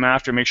base with him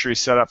after. Make sure he's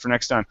set up for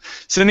next time.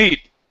 Suneet,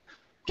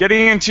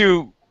 getting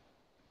into,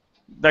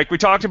 like we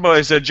talked about,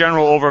 as a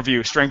general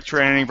overview, strength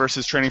training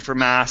versus training for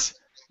mass.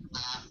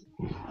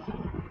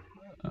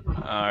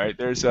 All right,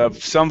 there's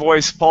some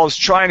voice. Paul's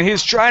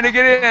he's trying to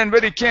get in,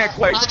 but he can't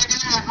quite.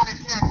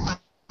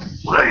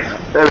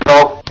 There we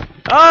go.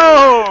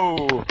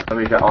 Oh! Let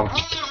me get on.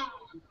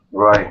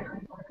 Right.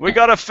 We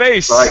got a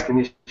face. Right, can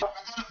you?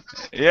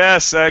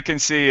 Yes, I can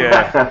see you.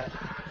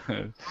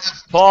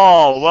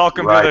 Paul,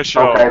 welcome to the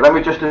show. Okay, let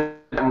me just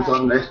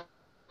on this.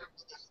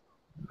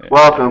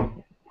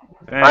 Welcome.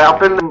 I've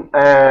been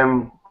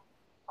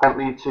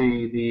attentively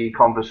to the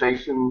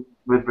conversation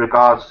with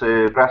regards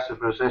to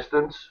progressive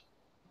resistance.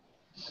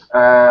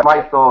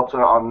 My thoughts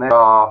on this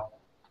are,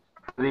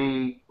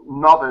 the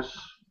novice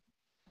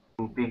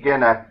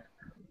beginner,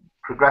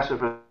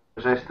 progressive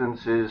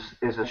resistance is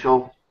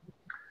essential.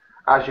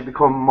 As you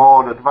become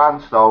more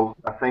advanced, though,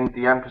 I think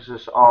the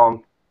emphasis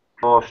on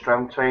pure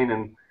strength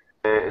training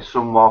is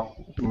somewhat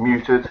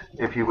muted,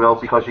 if you will,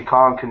 because you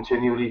can't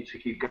continually to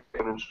keep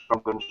getting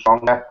stronger and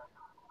stronger.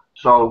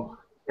 So,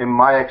 in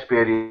my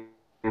experience,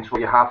 what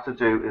you have to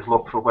do is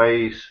look for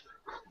ways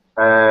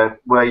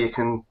where you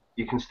can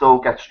still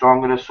get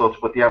stronger as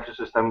such, but the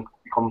emphasis then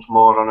becomes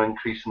more on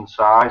increasing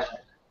size.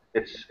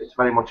 It's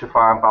very much a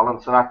fine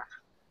balancing act.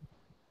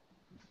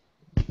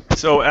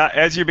 So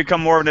as you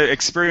become more of an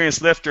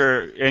experienced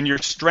lifter and your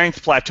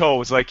strength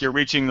plateaus, like you're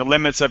reaching the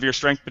limits of your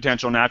strength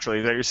potential naturally,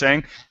 is that you're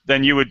saying?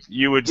 Then you would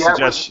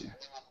suggest.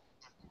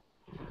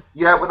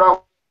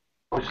 Without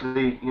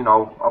obviously,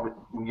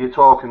 you're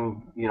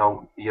talking,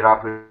 your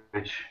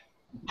average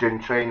gym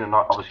trainer,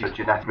 not obviously a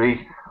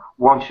genetic.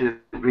 Once you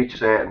reach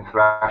certain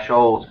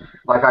thresholds,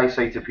 like I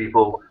say to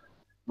people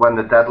when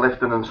they're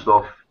deadlifting and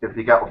stuff, if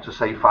they get up to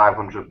say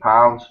 500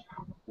 pounds,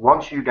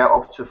 once you get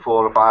up to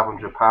 400 or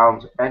 500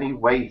 pounds, any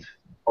weight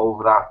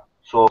over that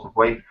sort of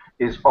weight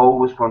is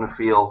always going to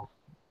feel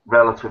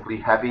relatively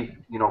heavy.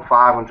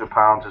 500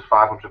 pounds is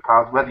 500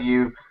 pounds. Whether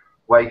you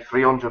weigh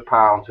 300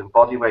 pounds in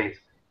body weight,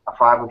 a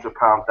 500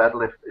 pound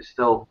deadlift is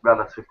still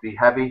relatively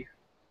heavy.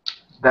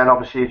 Then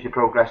obviously if you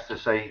progress to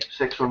say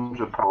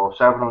 600 pound or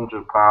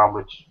 700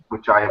 pound,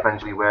 which I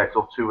eventually worked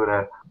up to with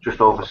a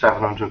just over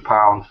 700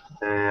 pound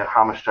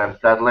hammer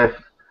strength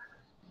deadlift,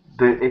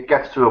 it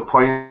gets to a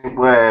point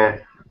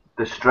where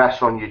the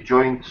stress on your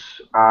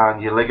joints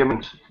and your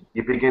ligaments,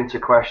 you begin to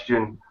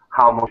question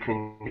how much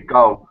can you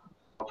go,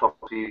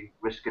 obviously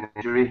risking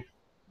injury.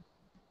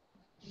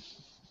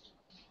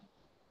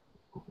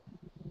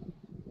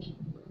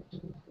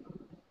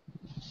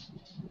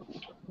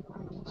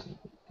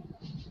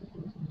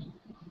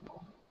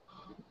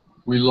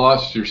 We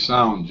lost your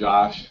sound,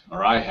 Josh,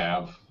 or I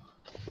have.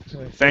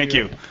 Thank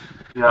you.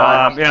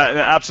 Yeah,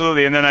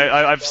 absolutely. And then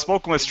I've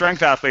spoken with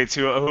strength athletes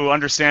who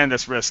understand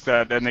this risk,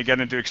 that then they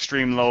get into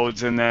extreme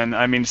loads, and then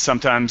I mean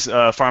sometimes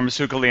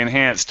pharmaceutically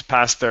enhanced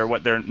past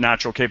what their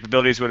natural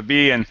capabilities would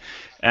be,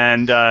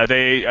 and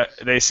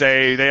they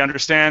say they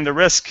understand the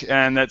risk,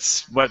 and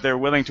that's what they're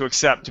willing to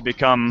accept to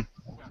become.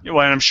 Well,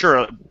 and I'm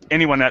sure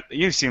anyone that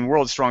you've seen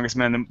World's Strongest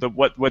Men,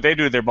 what they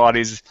do to their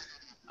bodies,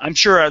 I'm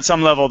sure at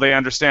some level they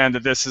understand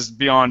that this is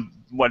beyond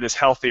what is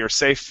healthy or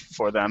safe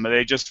for them.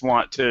 They just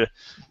want to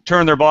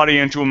turn their body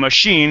into a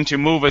machine to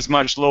move as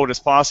much load as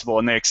possible,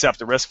 and they accept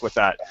the risk with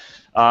that.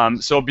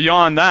 So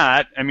beyond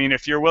that, I mean,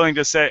 if you're willing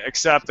to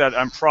accept that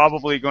I'm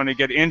probably going to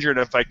get injured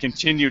if I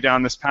continue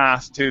down this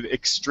path to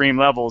extreme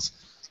levels,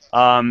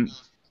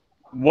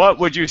 what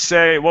would you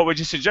say? What would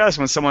you suggest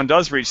when someone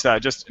does reach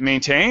that? Just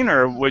maintain,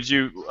 or would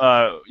you?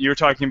 You're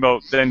talking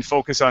about then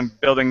focus on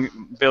building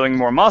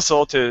more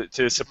muscle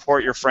to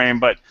support your frame,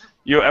 but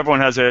everyone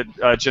has a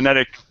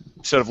genetic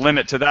sort of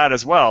limit to that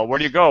as well. Where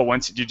do you go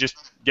once you just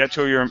get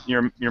to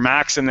your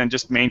max and then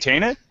just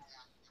maintain it?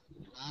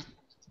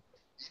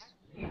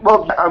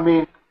 well, I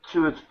mean,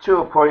 to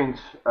a point,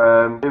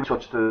 we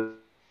touched on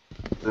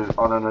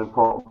an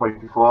important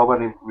point before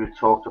when we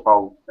talked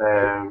about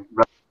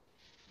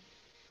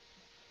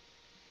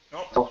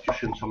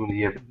Josh and some of the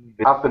years.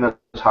 I've been as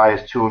high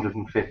as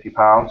 250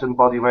 pounds in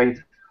body weight,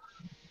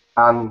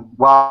 and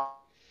while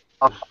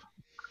I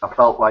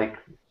felt like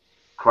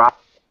crap,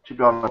 to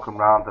be honest, come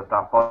round at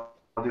that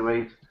body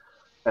weight.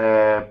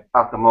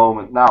 At the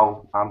moment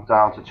now, I'm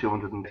down to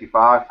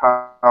 255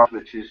 pounds,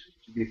 which is,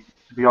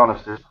 to be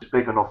honest, is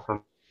big enough for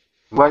me.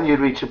 When you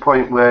reach a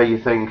point where you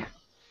think,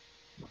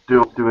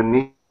 do I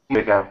need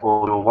bigger,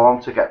 or do I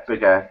want to get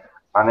bigger,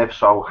 and if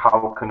so,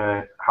 how can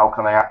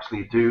I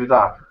actually do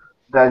that?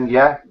 Then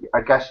yeah,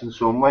 I guess in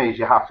some ways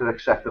you have to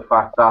accept the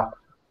fact that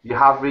you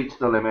have reached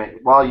the limit.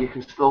 While you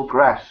can still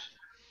progress,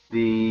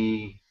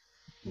 the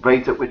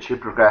rate at which you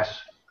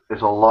progress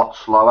is a lot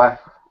slower.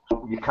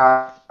 So you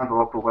can't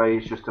look for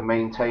ways just to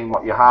maintain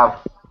what you have.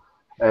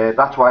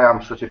 That's why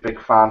I'm such a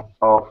big fan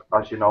of,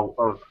 as you know,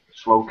 of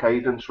slow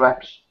cadence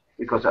reps,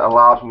 because it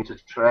allows me to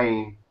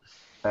train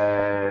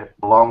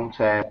long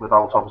term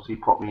without obviously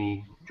putting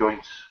me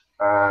joints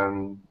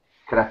and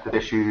connective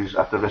tissues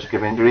at the risk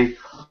of injury.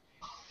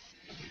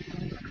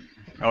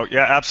 Oh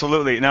yeah,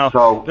 absolutely. Now,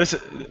 so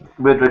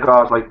with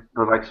regards like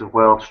the likes of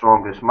World's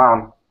Strongest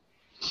Man,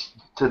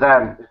 to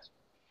them.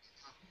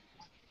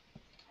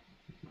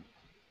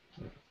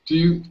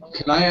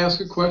 Can I ask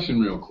a question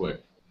real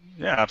quick?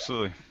 Yeah,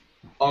 absolutely.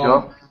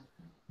 Sure.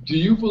 Do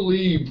you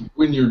believe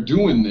when you're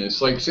doing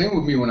this, like same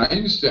with me, when I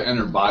used to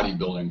enter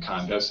bodybuilding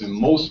contests, and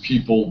most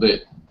people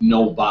that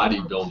know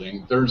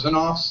bodybuilding, there's an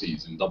off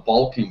season, the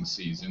bulking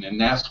season, and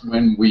that's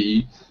when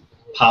we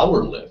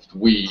power lift.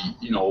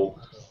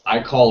 I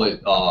call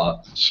it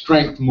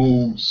strength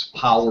moves,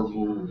 power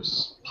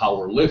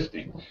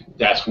lifting.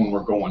 That's when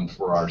we're going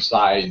for our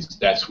size.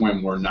 That's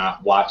when we're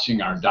not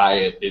watching our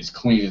diet as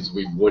clean as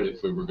we would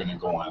if we were going to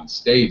go on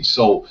stage.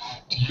 So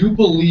do you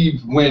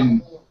believe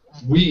when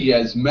we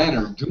as men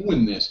are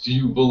doing this, do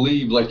you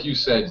believe, like you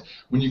said,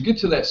 when you get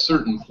to that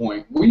certain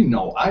point,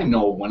 I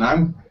know when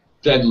I'm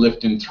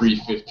deadlifting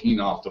 315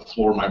 off the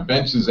floor, my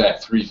bench is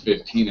at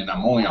 315 and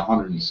I'm only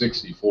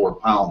 164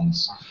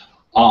 pounds.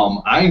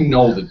 I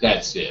know that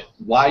that's it.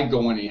 Why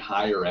go any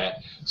higher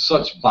at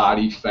such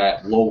body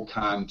fat, low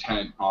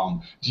content?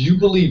 Do you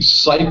believe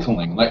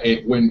cycling,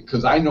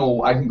 because I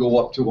know I can go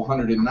up to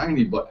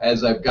 190, but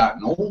as I've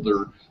gotten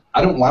older,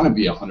 I don't want to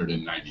be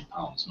 190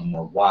 pounds no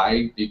more.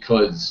 Why?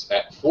 Because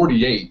at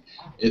 48,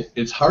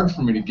 it's hard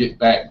for me to get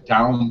back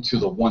down to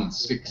the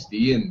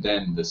 160 and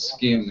then the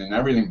skin and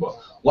everything. But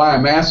why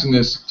I'm asking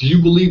this, do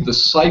you believe the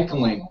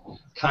cycling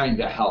kind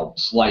of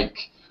helps?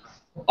 Like,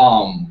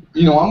 I'm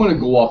going to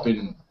go up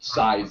in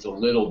size a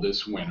little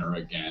this winter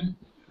again.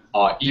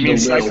 You mean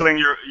cycling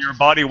your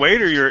body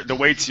weight or the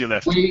weights you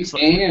lift? Weight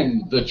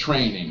and the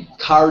training.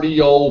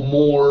 Cardio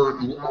more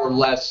or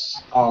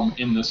less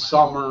in the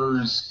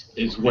summers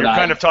is what You're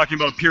kind of talking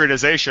about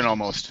periodization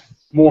almost.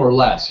 More or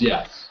less,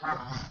 yes.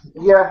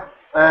 Yeah,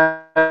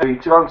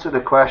 to answer the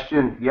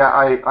question, yeah,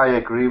 I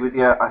agree with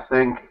you. I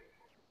think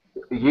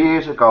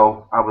years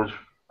ago I was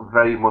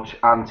very much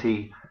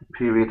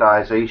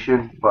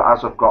anti-periodization, but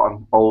as I've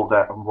gotten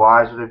older and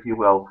wiser, if you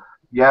will,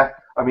 yeah,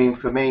 I mean,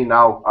 for me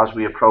now, as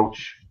we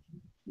approach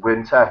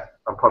winter,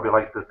 and probably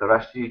like the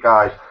rest of you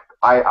guys,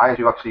 I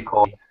do actually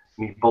call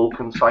me bulk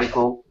and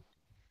cycle.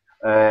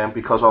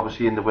 because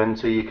obviously in the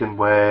winter you can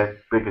wear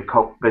bigger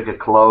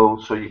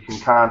clothes, so you can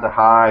kind of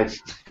hide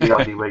the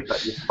body weight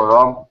that you put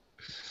on.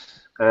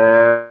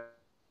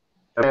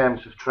 In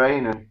terms of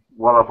training,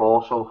 what I've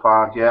also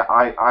found, yeah,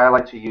 I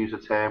like to use a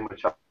term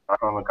which I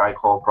from a guy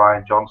called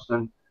Brian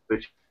Johnston,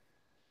 which is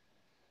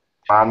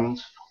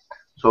bands.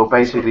 So So,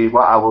 basically,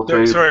 what I will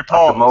do sorry, at the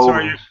Paul.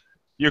 Sorry, moment,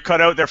 you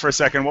cut out there for a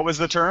second. What was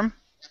the term?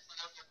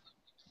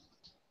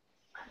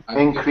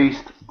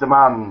 increased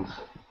demands.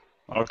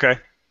 Okay.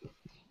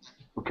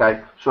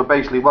 Okay, so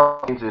basically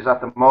what it means is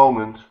at the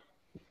moment,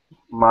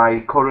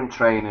 my current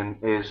training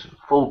is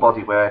full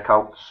body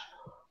workouts,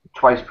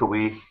 twice per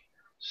week,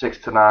 6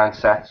 to 9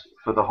 sets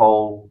for the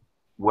whole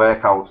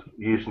workout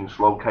using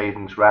slow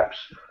cadence reps.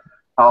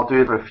 I'll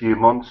do it for a few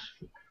months.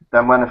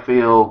 Then when I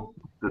feel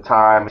the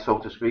time, so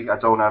to speak, I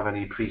don't have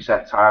any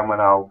preset time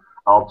when I'll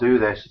do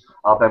this.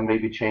 I'll then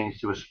maybe change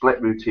to a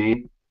split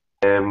routine.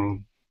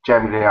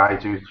 Generally, I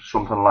do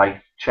something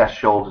like chest,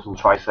 shoulders, and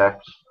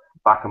triceps,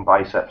 back and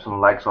biceps,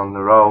 and legs on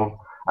their own,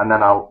 and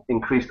then I'll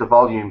increase the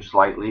volume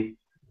slightly.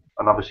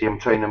 And obviously, I'm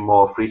training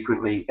more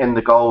frequently in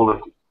the goal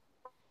of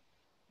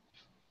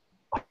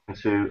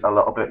to a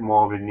little bit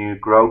more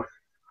renewed growth.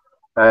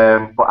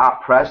 But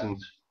at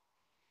present,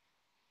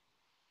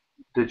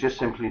 they're just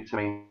simply to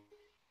maintain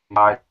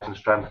size and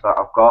strength that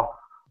I've got.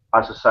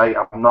 As I say,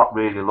 I'm not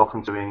really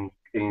looking to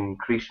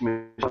increase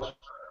my muscles.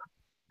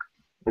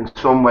 In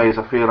some ways,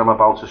 I feel I'm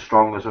about as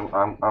strong as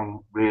I'm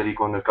really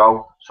going to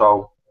go.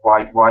 So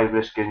why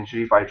risk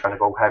injury by trying to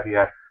go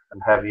heavier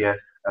and heavier,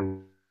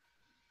 and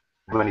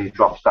when he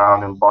drops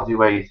down in body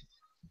weight?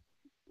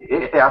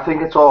 I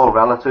think it's all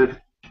relative.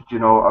 Do you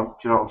know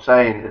what I'm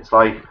saying? It's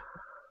like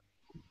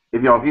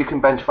if you can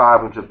bench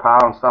 500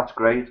 pounds, that's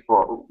great.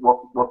 But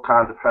what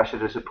kind of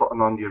pressure is it putting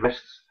on your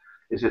wrists?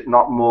 Is it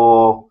not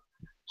more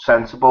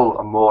sensible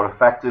and more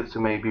effective to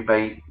maybe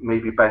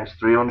bench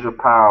 300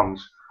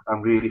 pounds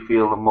and really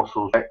feel the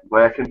muscles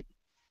working?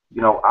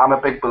 I'm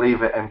a big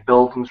believer in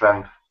building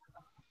strength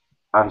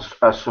and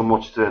as so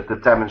much the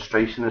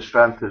demonstration of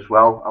strength as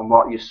well. And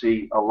what you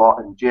see a lot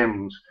in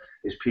gyms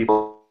is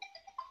people,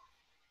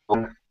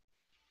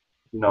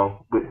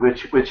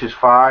 which is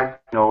fine.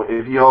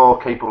 If you're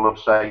capable of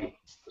say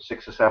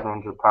 600 or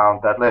 700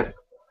 pound deadlift,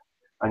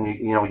 and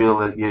you feel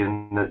that you're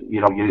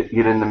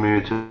in the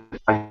mood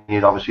and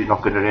you're obviously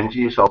not going to injure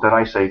yourself, then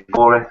I say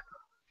for it.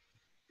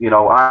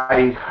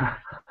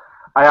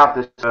 I have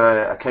this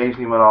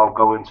occasionally when I'll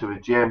go into a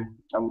gym,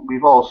 and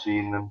we've all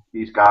seen them.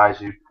 These guys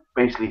who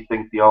basically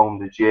think they own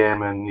the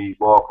gym and they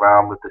walk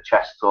around with the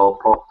chest all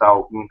puffed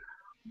out. And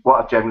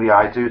what generally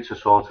I do to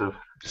sort of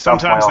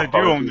stamp my Sometimes they do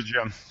own authority. the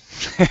gym.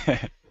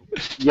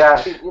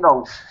 Yeah,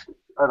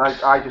 and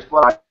I'll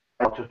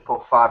just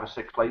put 5 or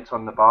 6 plates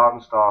on the bar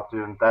and start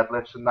doing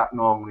deadlifts, and that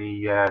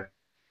normally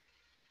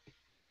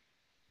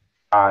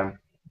time.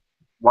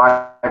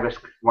 Why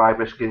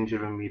risk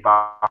injuring me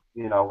back?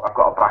 I've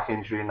got a back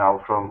injury now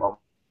from,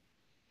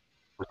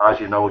 as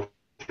you know,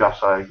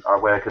 Josh, I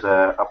work as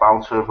a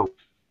bouncer.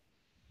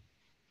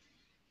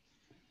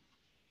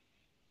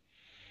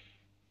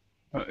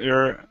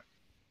 You're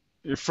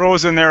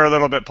frozen there a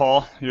little bit,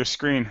 Paul. Your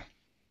screen.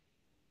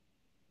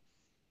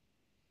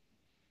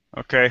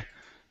 Okay.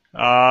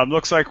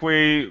 Looks like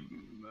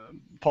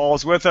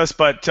Paul's with us,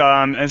 but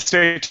and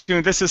stay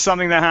tuned. This is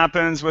something that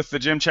happens with the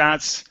gym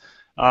chats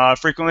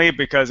frequently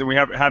because we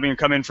have having him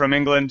come in from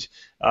England.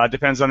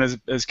 Depends on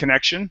his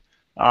connection.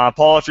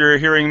 Paul, if you're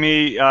hearing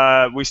me,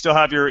 we still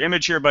have your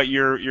image here, but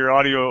your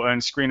audio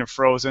and screen are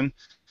frozen.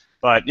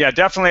 But yeah,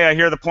 definitely, I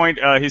hear the point.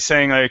 He's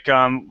saying like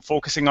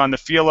focusing on the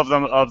feel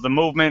of the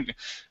movement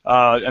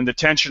and the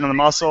tension of the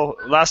muscle.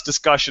 Last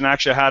discussion,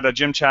 actually, I had a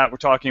gym chat. We're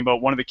talking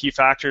about one of the key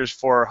factors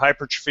for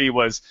hypertrophy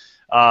was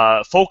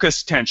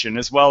focus tension,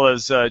 as well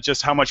as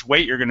just how much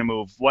weight you're going to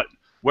move. What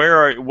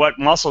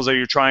muscles are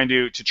you trying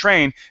to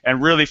train,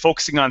 and really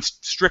focusing on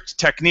strict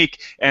technique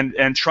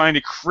and trying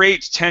to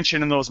create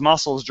tension in those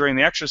muscles during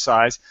the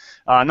exercise.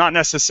 Not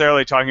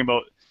necessarily talking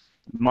about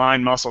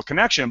mind-muscle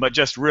connection, but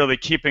just really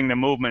keeping the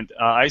movement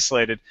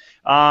isolated.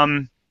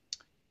 And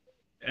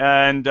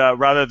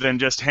rather than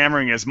just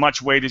hammering as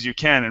much weight as you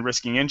can and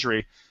risking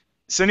injury.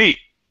 Suneet,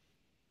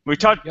 we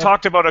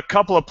talked about a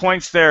couple of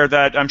points there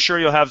that I'm sure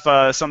you'll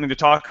have something to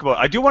talk about.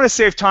 I do want to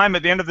save time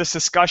at the end of this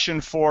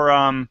discussion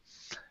for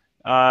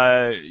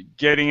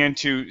getting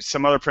into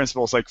some other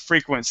principles like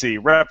frequency,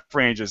 rep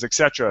ranges,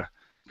 etc.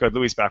 Good,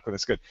 Louis back with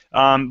us. Good.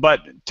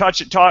 But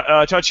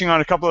touching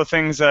on a couple of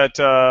things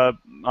that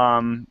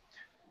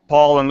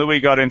Paul and Louis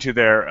got into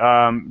there.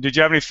 Did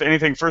you have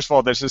anything, first of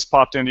all, that just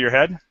popped into your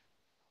head?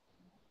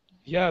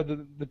 Yeah,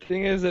 the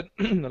thing is that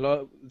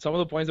some of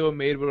the points that were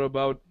made were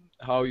about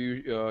how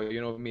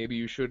maybe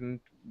you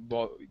shouldn't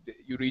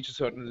you reach a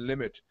certain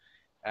limit,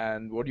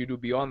 and what you do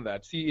beyond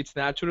that. See, it's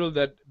natural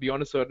that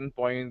beyond a certain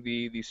point,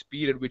 the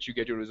speed at which you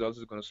get your results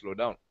is going to slow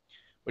down.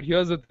 But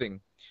here's the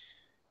thing: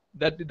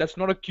 that's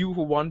not a cue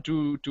for one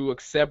to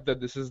accept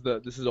that this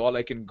is all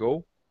I can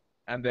go,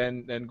 and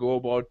then go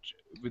about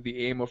with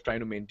the aim of trying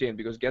to maintain.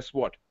 Because guess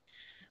what?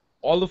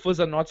 All of us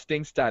are not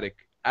staying static.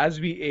 As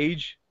we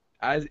age,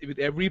 as with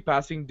every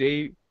passing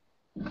day,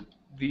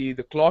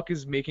 the clock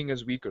is making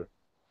us weaker.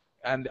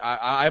 And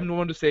I'm no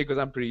one to say because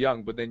I'm pretty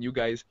young, but then you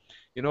guys,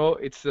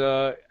 it's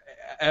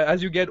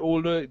as you get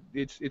older,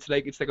 it's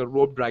like a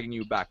rope dragging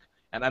you back.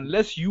 And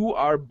unless you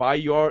are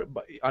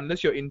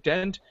unless your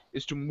intent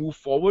is to move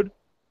forward,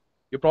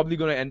 you're probably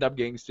going to end up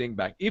staying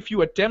back. If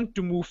you attempt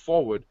to move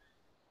forward,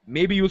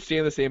 maybe you'll stay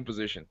in the same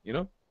position.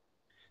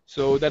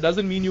 So that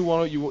doesn't mean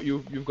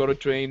you've got to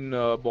train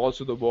balls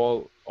to the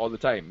wall all the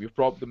time.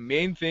 The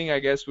main thing, I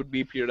guess, would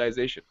be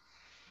periodization,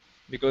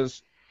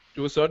 because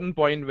to a certain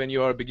point when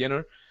you're a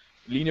beginner,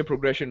 linear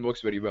progression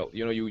works very well.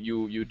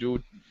 You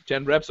do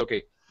 10 reps,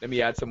 okay, let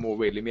me add some more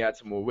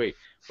weight.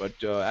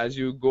 But as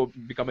you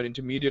become an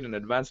intermediate and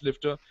advanced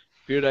lifter,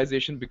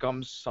 periodization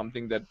becomes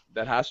something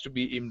that has to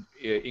be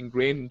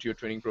ingrained into your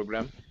training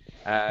program.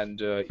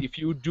 And if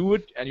you do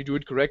it and you do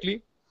it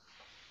correctly,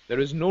 there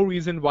is no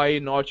reason why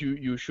not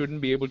you shouldn't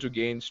be able to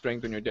gain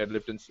strength on your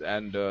deadlift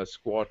and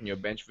squat and your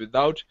bench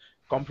without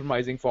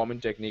compromising form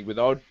and technique,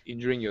 without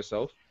injuring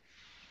yourself.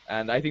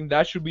 And I think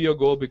that should be your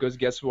goal, because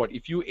guess what?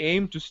 If you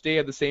aim to stay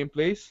at the same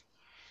place,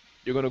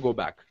 you're going to go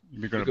back,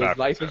 because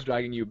life is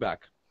dragging you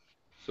back.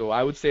 So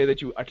I would say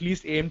that you at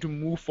least aim to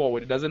move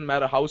forward. It doesn't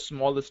matter how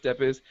small the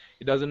step is.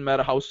 It doesn't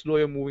matter how slow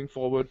you're moving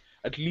forward.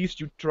 At least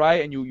you try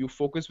and you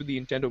focus with the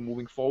intent of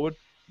moving forward.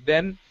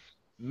 Then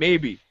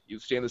maybe you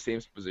stay in the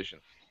same position.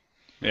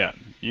 Yeah,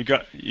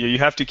 you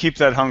have to keep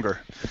that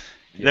hunger.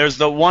 Yeah. There's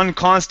the one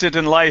constant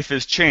in life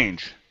is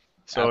change.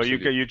 So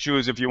Absolutely. you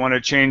choose if you want to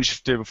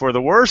change for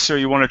the worse or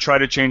you want to try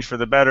to change for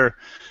the better.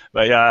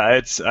 But yeah,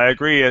 I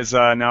agree. As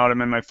now that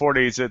I'm in my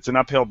 40s, it's an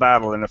uphill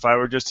battle. And if I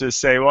were just to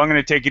say, well, I'm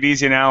going to take it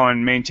easy now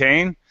and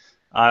maintain,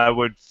 I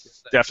would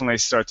definitely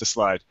start to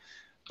slide.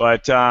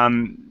 But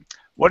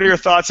what are your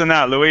thoughts on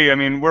that, Louis? I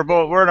mean, we're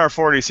in our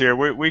 40s here.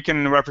 We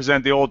can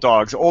represent the old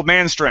dogs, old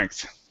man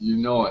strength. You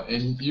know it,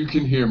 and you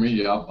can hear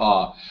me.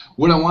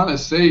 What I want to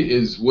say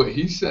is what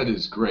he said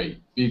is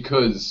great,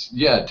 because,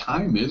 yeah,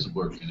 time is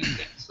working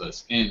against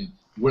us. And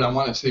what I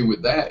want to say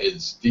with that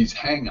is these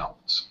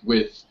hangouts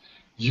with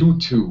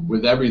YouTube,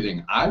 with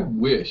everything. I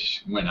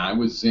wish when I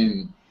was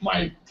in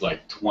my,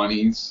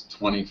 20s,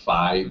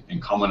 25,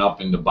 and coming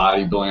up into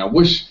bodybuilding, I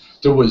wish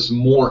there was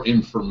more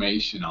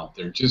information out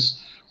there. Just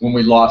when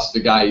we lost the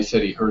guy, he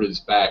said he hurt his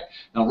back.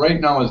 Now, right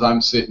now, as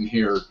I'm sitting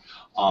here,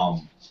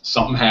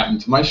 something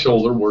happened to my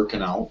shoulder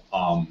working out.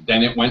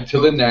 Then it went to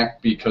the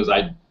neck, because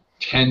I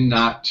tend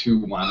not to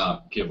want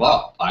to give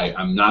up. I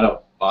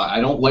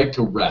don't like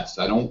to rest.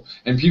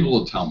 And people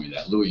will tell me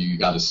that, Louis, you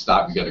got to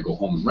stop. You got to go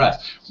home and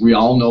rest. We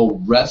all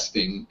know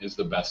resting is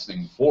the best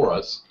thing for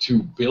us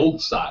to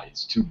build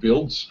size, to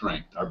build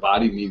strength. Our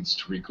body needs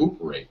to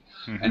recuperate,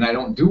 and I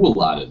don't do a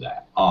lot of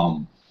that.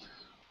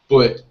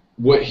 But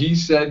what he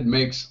said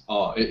makes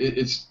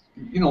it's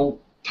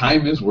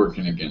time is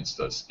working against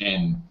us,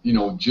 and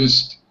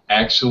just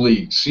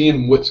actually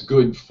seeing what's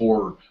good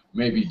for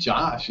maybe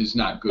Josh is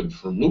not good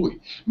for Louis.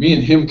 Me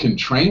and him can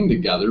train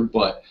together,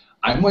 but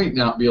I might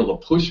not be able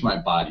to push my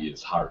body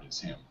as hard as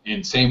him.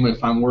 And same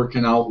if I'm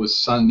working out with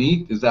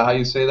Suneet. Is that how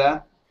you say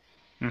that?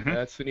 Mm-hmm.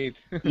 That's Suneet.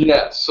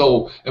 Yeah,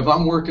 so if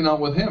I'm working out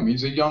with him,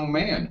 he's a young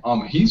man.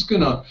 He's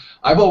gonna.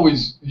 I've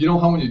always,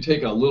 how when you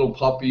take a little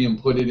puppy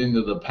and put it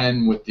into the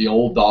pen with the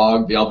old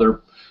dog,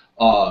 the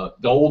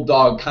old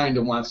dog kind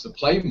of wants to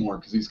play more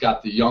because he's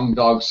got the young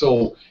dog.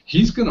 So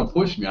he's gonna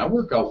push me. I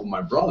work out with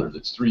my brother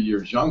that's 3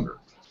 years younger,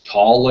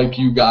 tall like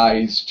you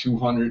guys,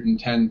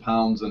 210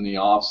 pounds in the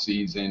off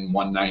season,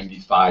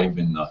 195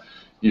 in the.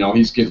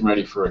 He's getting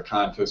ready for a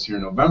contest here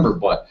in November,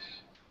 but.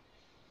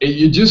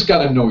 You just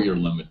got to know your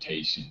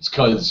limitations,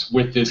 because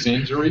with this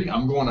injury,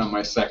 I'm going on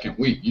my second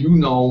week.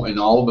 And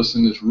all of us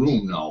in this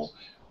room know,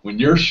 when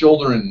your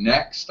shoulder and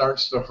neck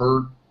starts to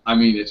hurt, I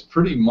mean, it's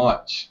pretty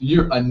much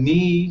a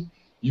knee.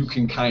 You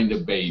can kind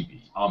of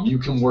baby. You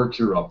can work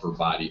your upper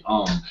body.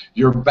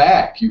 Your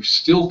back, you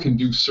still can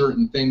do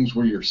certain things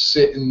where you're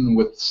sitting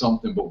with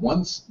something. But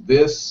once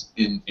this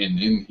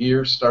in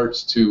here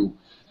starts to,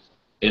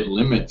 it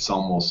limits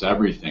almost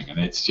everything, and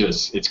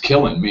it's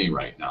killing me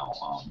right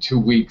now. 2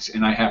 weeks,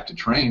 and I have to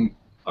train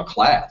a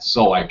class,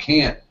 so I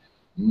can't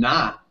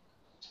not.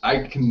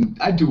 I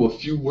do a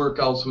few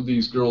workouts with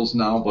these girls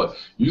now, but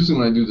usually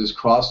when I do this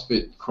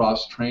CrossFit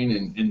cross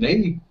training, and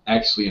they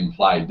actually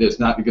implied this,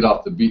 not to get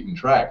off the beaten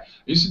track.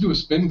 I used to do a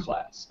spin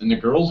class, and the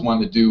girls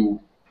wanted to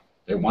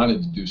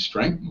do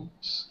strength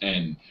moves,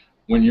 and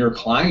when your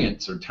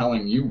clients are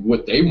telling you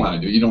what they want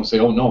to do, you don't say,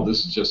 "Oh no,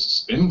 this is just a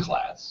spin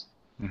class."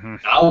 Mm-hmm.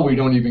 Now we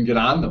don't even get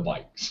on the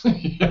bikes.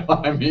 You know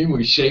what I mean?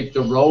 We shake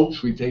the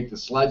ropes, we take the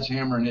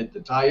sledgehammer and hit the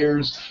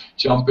tires,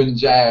 jumping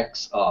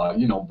jacks,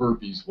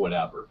 burpees,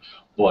 whatever.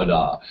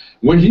 But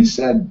what he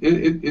said,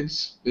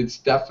 it's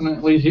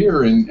definitely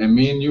here, and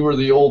me and you are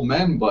the old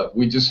men, but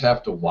we just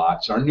have to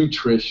watch our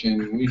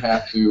nutrition. We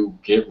have to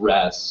get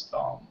rest.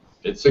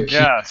 It's a key.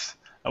 Yes.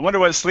 I wonder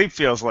what sleep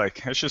feels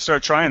like. I should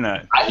start trying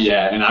that.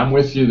 Yeah, and I'm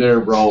with you there,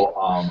 bro.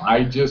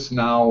 I just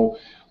now...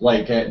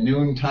 Like at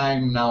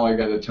noontime now, I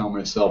got to tell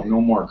myself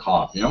no more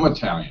coffee. I'm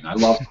Italian. I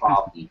love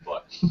coffee,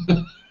 but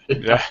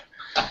yeah.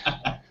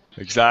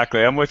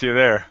 Exactly. I'm with you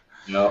there.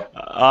 Yep.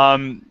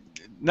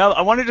 Now,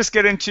 I want to just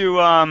get into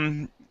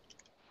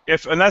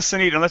unless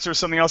Suneet, unless there's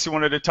something else you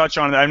wanted to touch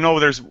on. I know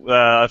there's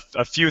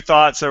a few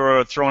thoughts that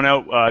were thrown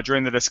out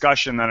during the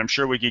discussion that I'm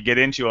sure we could get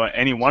into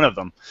any one of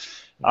them.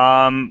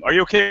 Are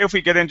you okay if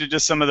we get into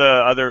just some of the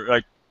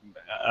other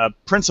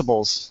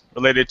principles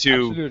related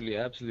to? Absolutely,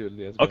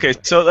 absolutely. Let's go Okay, for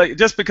it. so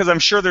just because I'm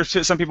sure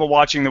there's some people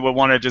watching that will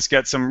want to just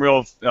get some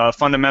real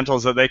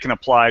fundamentals that they can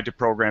apply to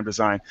program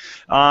design.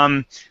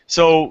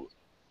 So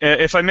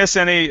if I miss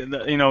any,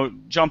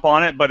 jump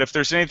on it. But if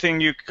there's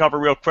anything you could cover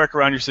real quick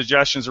around your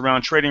suggestions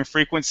around trading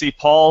frequency,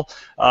 Paul,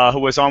 who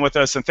was on with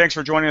us, and thanks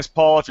for joining us,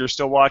 Paul. If you're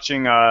still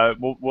watching,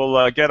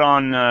 we'll get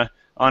on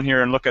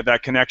here and look at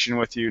that connection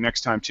with you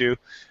next time too.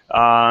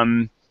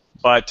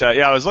 But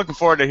yeah, I was looking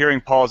forward to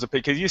hearing Paul's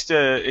opinion because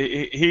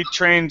he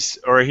trains,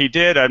 or he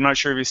did. I'm not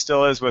sure if he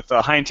still is, with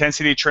high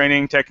intensity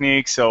training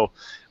techniques. So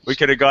we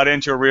could have got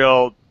into a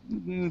real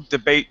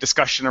debate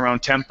discussion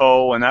around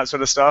tempo and that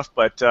sort of stuff.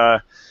 But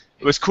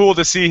it was cool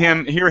to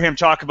hear him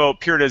talk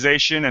about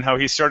periodization and how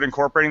he started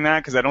incorporating that,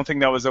 because I don't think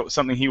that was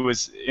something he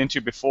was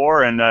into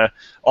before. And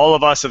all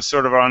of us have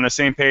sort of are on the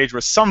same page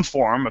with some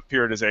form of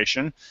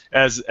periodization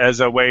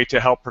as a way to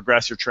help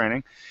progress your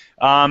training.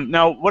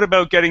 Now, what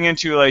about getting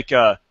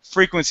into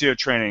frequency of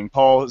training?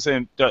 Paul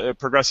saying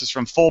progresses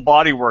from full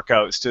body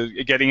workouts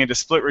to getting into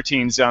split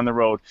routines down the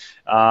road.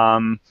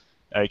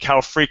 Like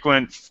how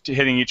frequent to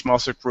hitting each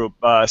muscle group,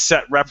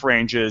 set rep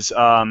ranges,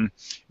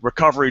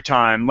 recovery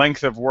time,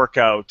 length of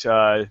workout,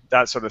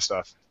 that sort of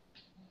stuff.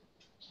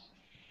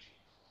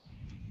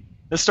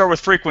 Let's start with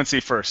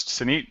frequency first.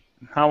 Suneet,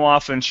 how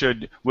often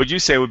would you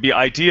say would be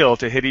ideal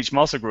to hit each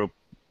muscle group?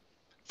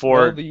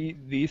 Well,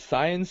 the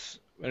science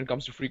when it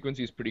comes to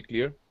frequency is pretty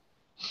clear.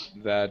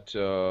 That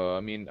I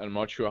mean, I'm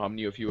not sure how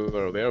many of you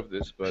are aware of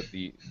this, but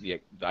the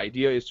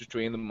idea is to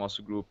train the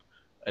muscle group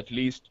at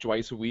least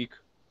twice a week,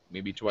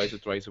 maybe twice or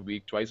thrice a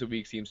week. Twice a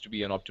week seems to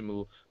be an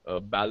optimal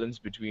balance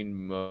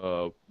between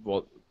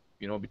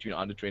between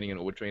undertraining and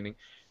overtraining.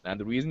 And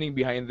the reasoning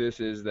behind this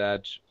is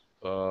that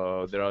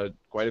there are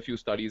quite a few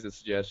studies that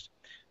suggest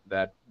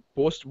that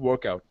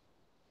post-workout,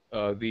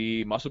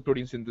 the muscle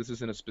protein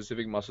synthesis in a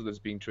specific muscle that's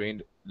being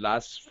trained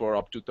lasts for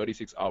up to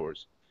 36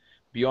 hours.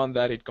 Beyond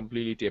that, it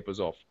completely tapers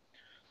off.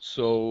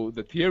 So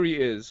the theory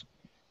is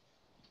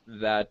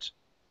that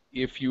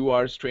if you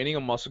are training a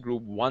muscle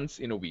group once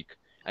in a week,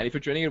 and if you're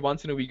training it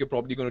once in a week, you're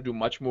probably going to do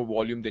much more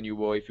volume than you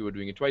were if you were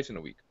doing it twice in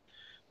a week.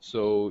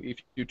 So if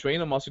you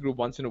train a muscle group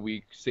once in a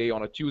week, say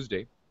on a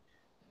Tuesday,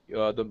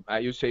 you're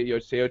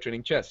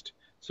training chest.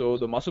 So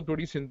the muscle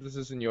protein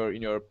synthesis in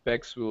your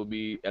pecs will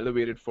be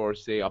elevated for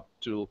say up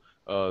to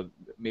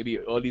maybe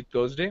early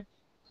Thursday,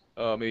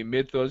 maybe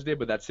mid Thursday,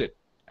 but that's it.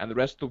 And the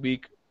rest of the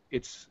week,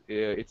 it's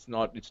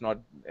not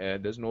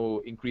there's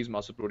no increased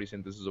muscle protein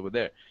synthesis over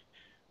there.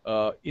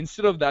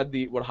 Instead of that,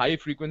 what high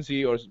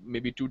frequency or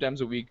maybe 2 times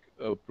a week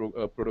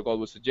protocol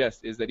would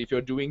suggest is that if you're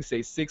doing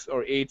say 6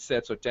 or 8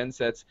 sets or 10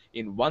 sets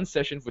in one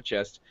session for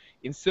chest,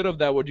 instead of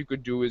that, what you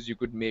could do is you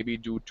could maybe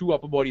do 2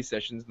 upper body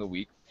sessions in the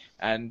week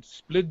and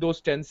split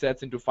those 10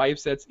 sets into 5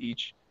 sets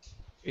each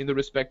in the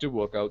respective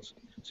workouts.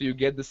 So you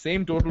get the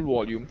same total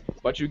volume,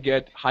 but you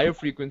get higher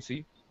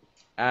frequency,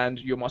 and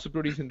your muscle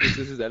protein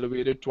synthesis is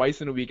elevated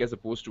twice in a week as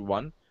opposed to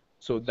one.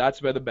 So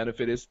that's where the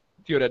benefit is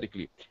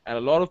theoretically. And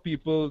a lot of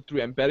people,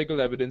 through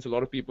empirical evidence, a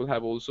lot of people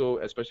have also,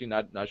 especially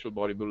natural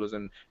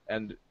bodybuilders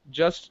and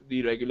just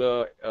the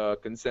regular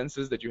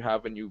consensus that you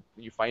have when you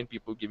find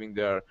people giving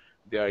their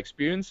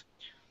experience,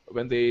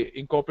 when they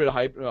incorporate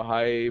a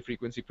high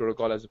frequency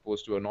protocol as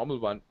opposed to a normal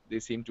one,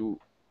 it seems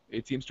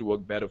to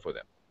work better for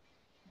them.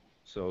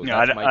 So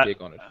Yeah, that's my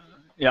take on it.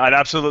 Yeah, I'd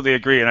absolutely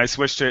agree. And I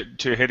switched it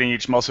to hitting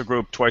each muscle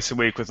group twice a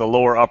week with a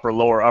lower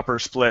upper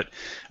split.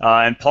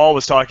 And Paul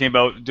was talking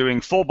about doing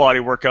full body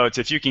workouts.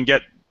 If you can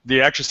get the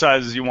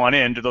exercises you want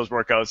into those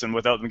workouts and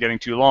without them getting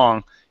too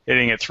long,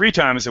 hitting it 3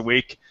 times a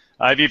week.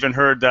 I've even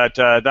heard that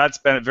that's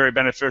been very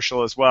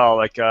beneficial as well.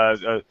 Like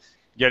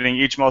getting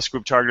each muscle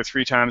group targeted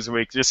 3 times a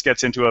week just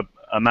gets into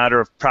a matter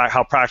of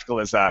how practical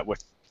is that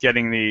with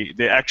getting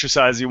the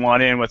exercise you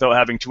want in without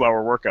having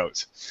 2-hour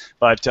workouts.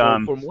 But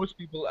for most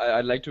people,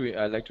 I'd like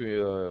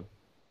to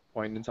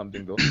point in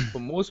something though. For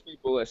most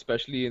people,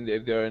 especially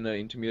if they're in an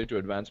intermediate to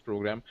advanced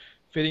program,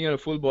 fitting in a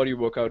full body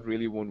workout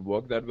really won't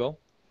work that well,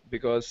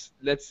 because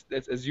let's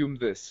assume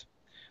this.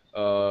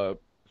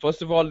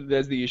 First of all,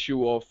 there's the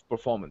issue of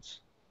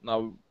performance.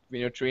 Now,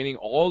 when you're training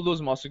all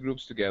those muscle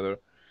groups together,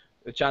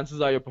 the chances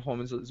are your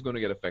performance is going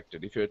to get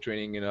affected if you're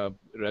training in a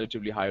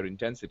relatively higher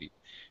intensity.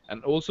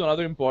 And also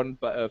another important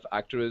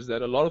factor is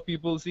that a lot of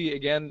people see,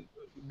 again,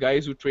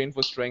 guys who train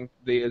for strength,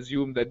 they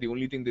assume that the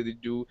only thing that they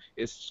do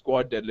is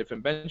squat, deadlift,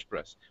 and bench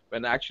press.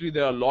 When actually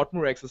there are a lot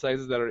more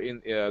exercises that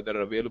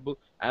are available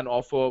and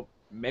offer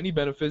many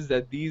benefits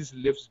that these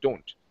lifts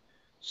don't.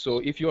 So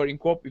if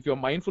you're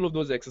mindful of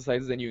those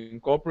exercises and you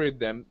incorporate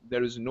them,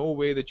 there is no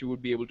way that you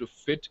would be able to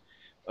fit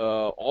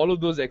all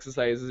of those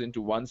exercises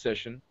into one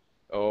session,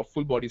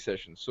 full body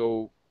session.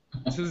 So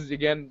this is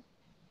again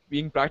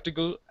being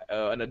practical.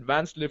 An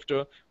advanced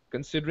lifter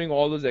considering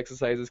all those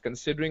exercises,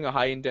 considering a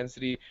high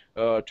intensity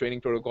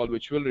training protocol,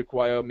 which will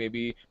require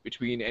maybe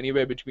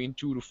anywhere between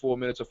 2 to 4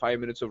 minutes or 5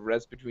 minutes of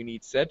rest between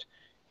each set,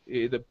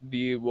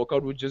 the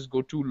workout would just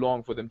go too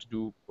long for them to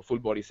do a full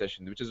body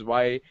session, which is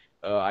why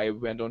I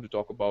went on to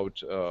talk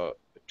about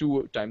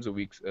 2 times a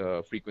week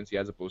frequency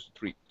as opposed to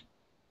 3.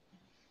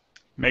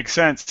 Makes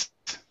sense.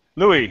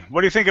 Louis,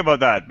 what do you think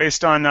about that?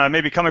 Based on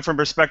maybe coming from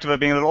perspective of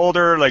being a little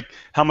older, like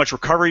how much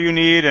recovery you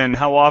need and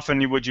how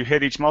often would you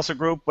hit each muscle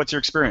group? What's your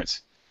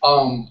experience?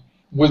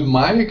 With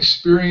my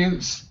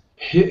experience,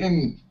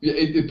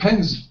 it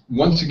depends.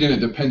 Once again, it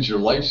depends your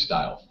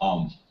lifestyle.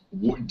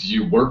 Do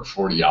you work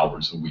 40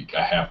 hours a week?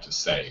 I have to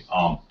say,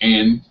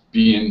 and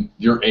being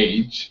your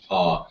age,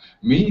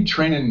 me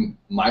training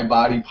my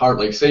body part,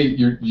 like say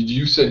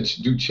you said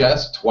do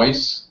chest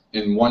twice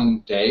in one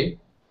day.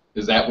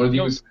 Is that what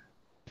you was?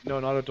 No,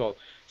 not at all.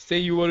 Say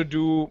you were to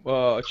do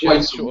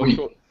Twice a week.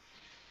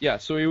 Yeah,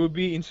 so it would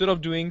be, instead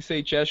of doing,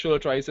 say, chest, shoulder,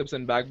 triceps,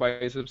 and back,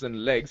 biceps,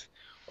 and legs,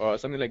 or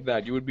something like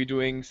that, you would be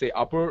doing, say,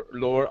 upper,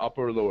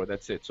 lower.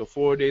 That's it. So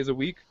 4 days a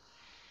week.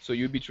 So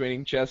you'd be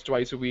training chest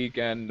twice a week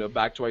and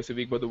back twice a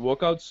week. But the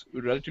workouts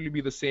would relatively be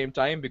the same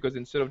time, because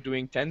instead of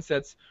doing 10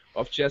 sets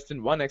of chest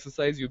in one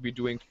exercise, you'd be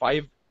doing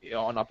 5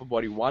 on upper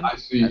body 1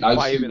 and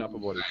 5 in upper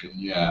body 2.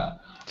 Yeah.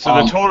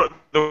 So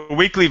the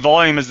weekly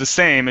volume is the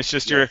same. It's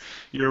just you're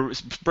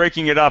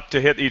breaking it up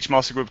to hit each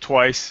muscle group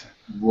twice.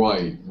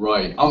 Right.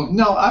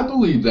 No, I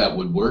believe that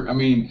would work. I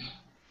mean,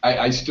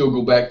 I still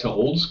go back to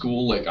old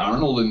school, like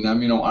Arnold and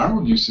them. You know,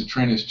 Arnold used to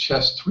train his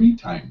chest 3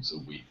 times a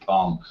week.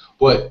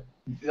 But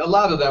a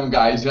lot of them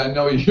guys, I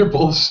know you're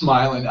both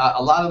smiling.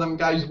 A lot of them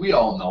guys, we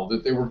all know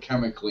that they were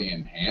chemically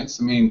enhanced.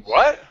 I mean,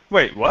 what?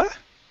 Wait, what?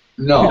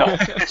 No,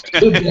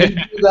 did they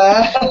do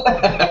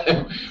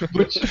that?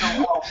 But you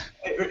know,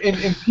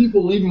 and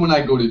people, even when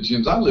I go to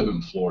gyms, I live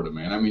in Florida,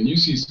 man. I mean, you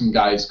see some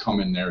guys come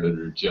in there that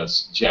are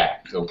just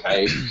jacked,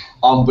 okay?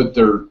 But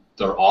they're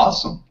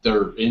awesome.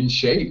 They're in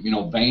shape. You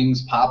know,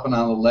 veins popping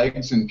on the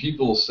legs, and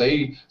people will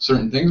say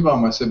certain things about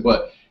him. I said,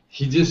 but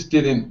he just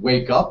didn't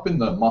wake up and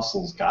the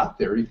muscles got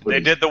there. They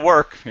did the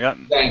work. Yeah.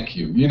 Thank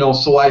you. You know,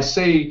 so I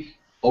say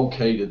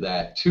okay to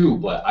that too,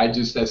 but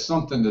that's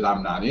something that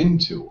I'm not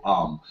into.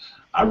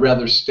 I'd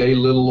rather stay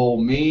little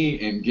old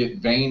me and get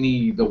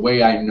veiny the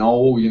way I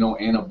know, you know,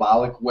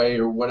 anabolic way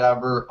or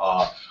whatever.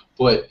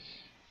 But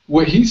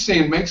what he's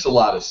saying makes a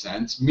lot of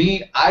sense.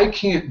 Me, I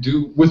can't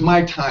do, with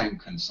my time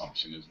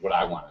consumption is what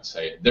I want to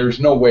say.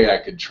 There's no way I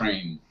could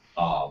train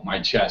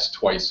my chest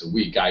twice a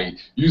week.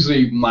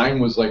 Mine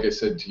was, like I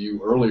said to you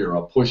earlier,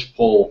 a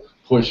push-pull,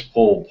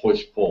 push-pull,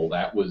 push-pull.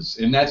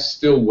 And that's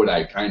still what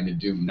I kind of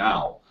do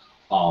now.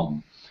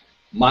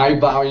 My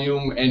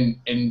volume,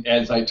 and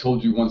as I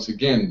told you once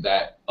again,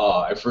 that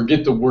I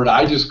forget the word,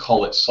 I just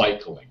call it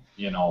cycling.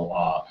 You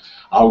know,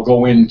 I'll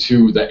go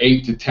into the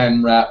 8 to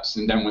 10 reps,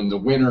 and then when the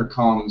winter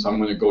comes, I'm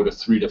going to go to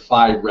 3 to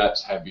 5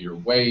 reps heavier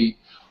weight.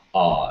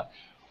 But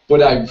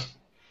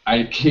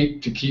I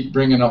keep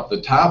bringing up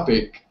the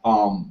topic.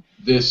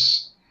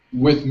 This,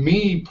 with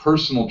me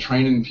personal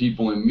training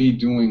people and me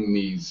doing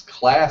these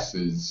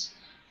classes,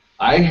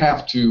 I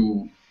have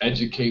to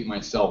educate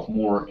myself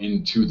more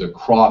into the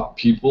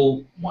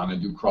people want to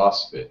do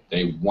CrossFit.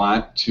 They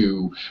want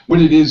to, what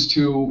it is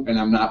to, and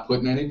I'm not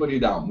putting anybody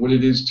down, what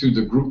it is to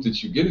the group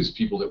that you get is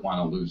people that want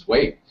to lose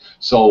weight.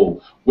 So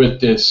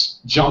with this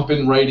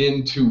jumping right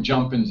into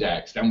jumping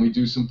jacks, then we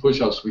do some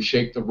push-ups, we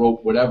shake the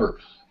rope, whatever.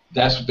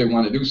 That's what they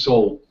want to do.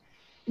 So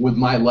with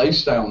my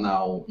lifestyle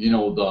now, you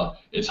know,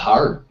 it's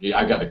hard.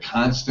 I got to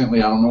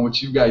constantly, I don't know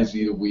what you guys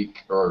eat a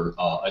week or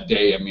a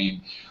day. I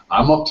mean,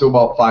 I'm up to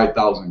about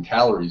 5,000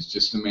 calories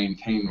just to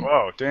maintain.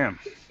 Whoa, damn.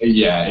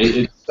 Yeah,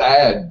 it's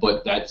sad,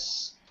 but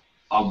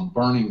I'm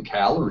burning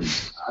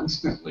calories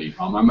constantly.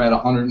 I'm at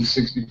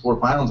 164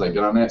 pounds. I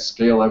get on that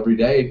scale every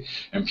day,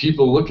 and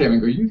people look at me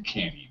and go, you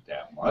can't eat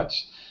that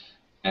much.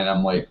 And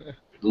I'm like,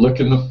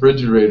 look in the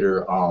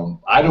refrigerator.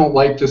 I don't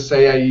like to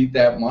say I eat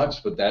that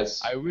much, but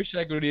that's. I wish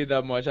I could eat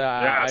that much.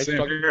 I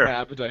struggle with my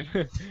appetite.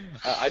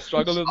 I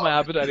struggle with my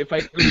appetite. If I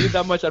could eat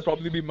that much, I'd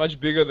probably be much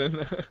bigger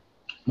than.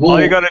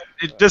 Well, you got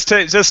to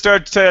just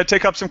start to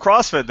take up some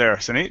CrossFit there,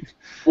 Suneet.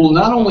 Well,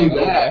 not only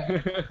that,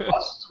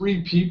 us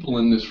 3 people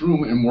in this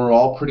room, and we're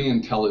all pretty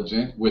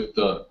intelligent with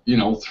the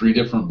 3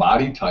 different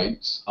body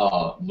types.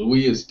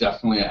 Louis is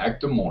definitely an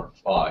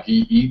ectomorph.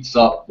 He eats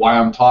up.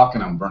 While I'm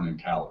talking, I'm burning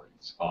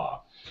calories.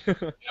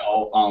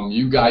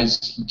 You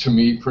guys, to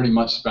me, pretty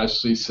much,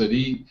 especially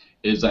Suneet,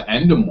 is an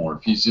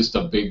endomorph. He's just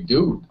a big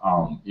dude.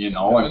 I'm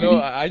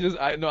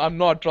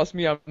not. Trust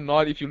me, I'm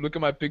not. If you look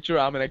at my picture,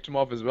 I'm an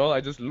ectomorph as well.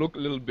 I just look a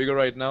little bigger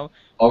right now.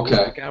 Okay.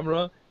 With the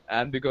camera,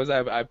 and because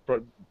I've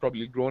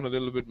probably grown a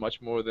little bit much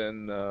more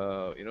than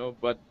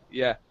But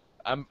yeah,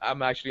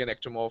 I'm actually an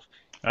ectomorph.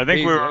 I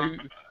think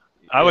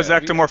I was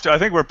ectomorph too. I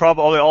think we're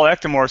probably all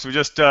ectomorphs. We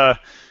just.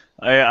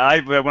 When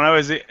I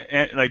was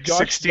like Josh,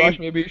 16. Josh,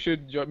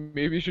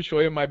 maybe you should show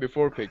him my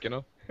before pic,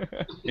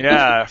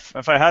 Yeah,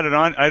 if I had it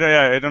on,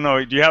 I don't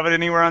know. Do you have it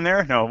anywhere on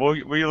there? No,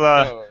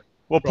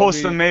 we'll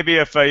post them maybe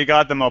if you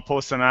got them. I'll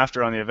post them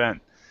after on the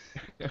event.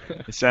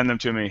 Send them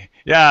to me.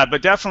 Yeah,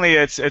 but definitely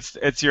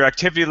it's your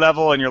activity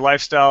level and your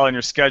lifestyle and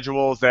your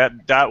schedules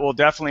that will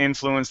definitely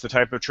influence the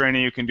type of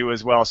training you can do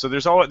as well. So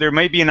there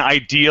may be an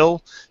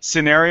ideal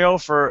scenario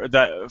for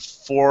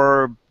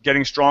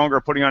getting stronger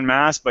or putting on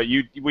mass, but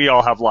we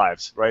all have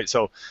lives, right?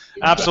 So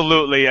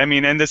absolutely. I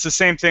mean, and it's the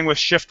same thing with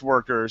shift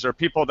workers or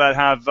people that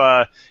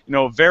have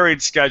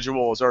varied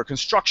schedules, or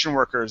construction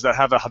workers that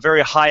have a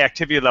very high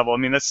activity level. I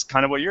mean, that's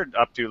kind of what you're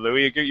up to,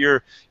 Louis.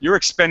 You're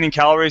expending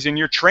calories and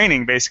you're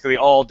training basically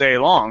all day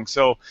long.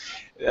 So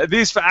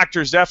these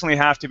factors definitely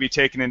have to be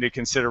taken into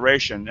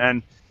consideration.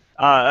 And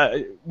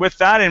with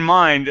that in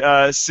mind,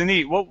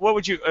 Suneet, what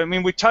would you? I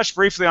mean, we touched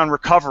briefly on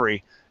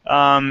recovery.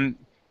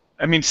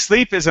 I mean,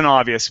 sleep is an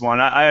obvious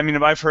one. I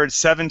mean, I've heard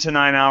 7 to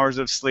 9 hours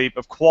of sleep,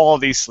 of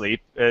quality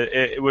sleep,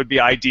 it would be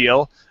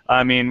ideal.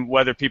 I mean,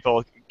 whether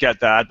people get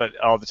that, but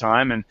all the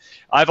time. And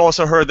I've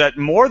also heard that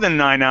more than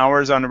 9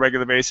 hours on a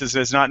regular basis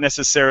is not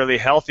necessarily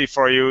healthy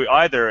for you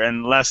either,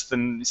 and less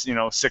than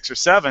 6 or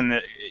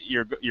 7,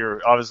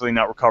 you're obviously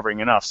not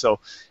recovering enough. So,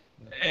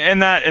 in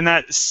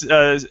that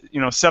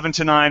 7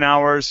 to 9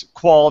 hours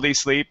quality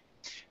sleep.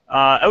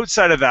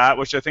 Outside of that,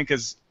 which I think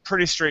is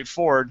pretty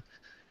straightforward,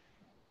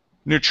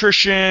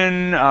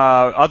 nutrition,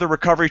 other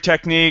recovery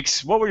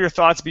techniques. What would your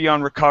thoughts be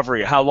on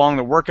recovery? How long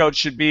the workout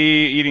should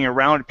be, eating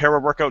around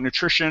para-workout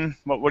nutrition?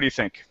 What do you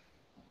think?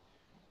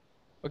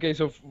 Okay,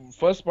 so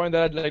first point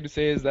that I'd like to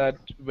say is that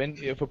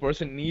if a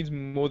person needs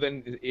more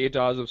than 8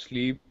 hours of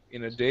sleep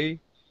in a day,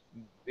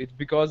 it's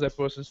because that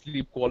person's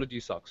sleep quality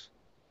sucks.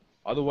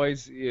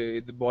 Otherwise,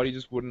 the body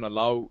just wouldn't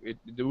allow it.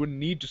 They wouldn't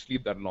need to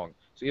sleep that long.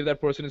 So if that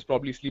person is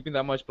probably sleeping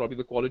that much, probably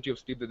the quality of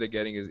sleep that they're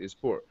getting is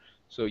poor.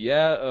 So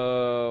yeah,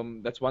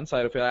 that's one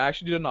side of it. I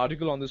actually did an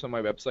article on this on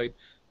my website.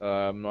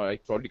 I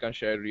probably can't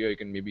share it here. You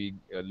can maybe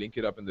link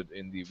it up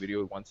in the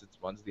video once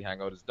the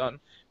hangout is done.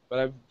 But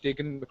I've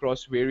taken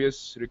across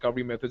various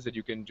recovery methods that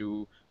you can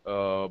do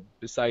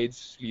besides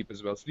sleep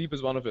as well. Sleep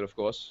is one of it, of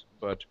course,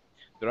 but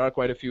there are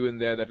quite a few in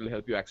there that will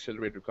help you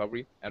accelerate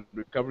recovery. And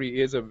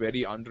recovery is a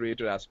very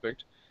underrated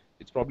aspect.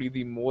 It's probably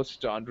the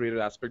most underrated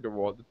aspect of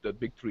all the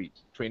big three: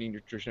 training,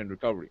 nutrition, and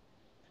recovery.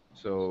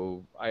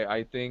 So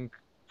I think,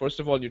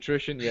 first of all,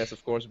 nutrition, yes,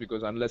 of course,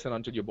 because unless and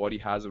until your body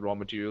has the raw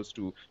materials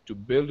to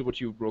build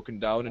what you've broken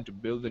down and to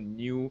build a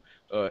new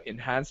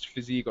enhanced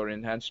physique or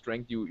enhanced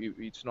strength,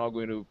 it's not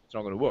going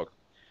to work.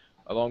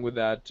 Along with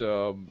that,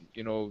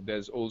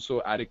 there's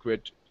also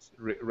adequate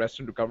rest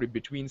and recovery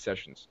between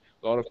sessions.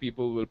 A lot of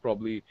people will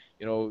probably,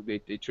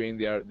 they train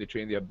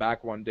their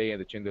back one day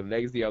and they train their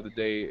legs the other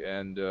day,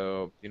 and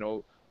the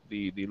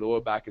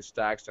lower back is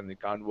taxed and they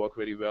can't work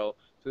very well.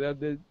 So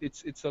that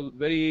it's a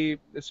very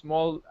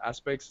small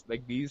aspects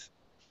like these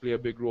play a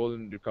big role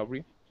in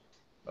recovery.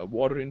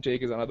 Water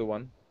intake is another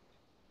one.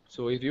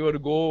 So if you were to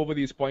go over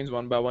these points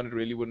one by one, it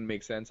really wouldn't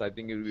make sense. I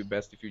think it would be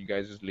best if you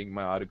guys just link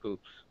my article,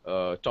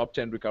 top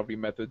 10 recovery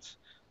methods.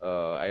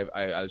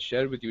 I'll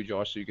share it with you,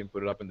 Josh, so you can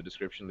put it up in the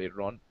description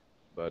later on.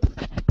 But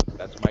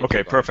that's my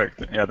Okay,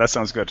 perfect. Yeah, that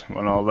sounds good.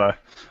 Well,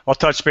 I'll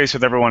touch base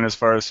with everyone as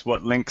far as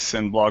what links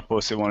and blog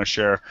posts they want to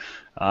share.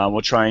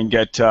 We'll try and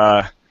get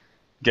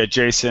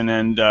Jason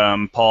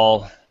and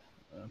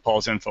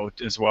Paul's info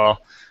as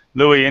well.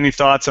 Louis, any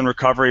thoughts on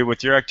recovery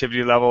with your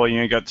activity level?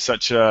 You got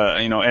such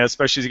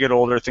especially as you get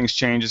older, things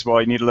change as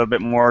well. You need a little bit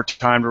more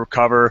time to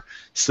recover,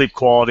 sleep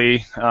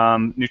quality,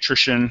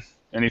 nutrition.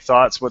 Any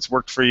thoughts? What's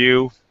worked for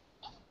you?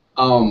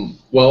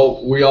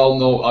 Well, we all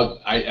know.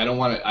 I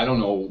don't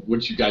know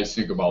what you guys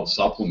think about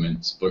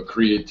supplements, but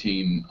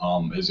creatine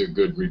is a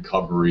good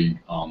recovery.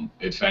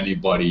 If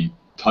anybody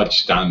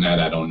touched on that,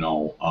 I don't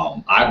know.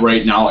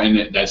 Right now,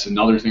 and that's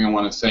another thing I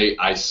want to say,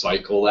 I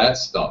cycle that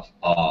stuff.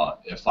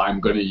 If I'm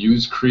going to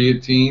use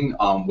creatine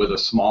with a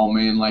small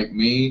man like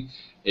me,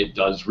 it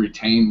does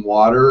retain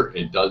water.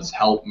 It does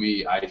help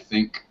me, I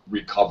think,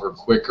 recover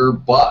quicker,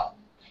 but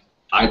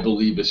I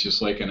believe it's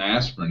just like an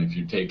aspirin. If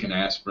you take an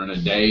aspirin a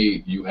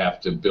day, you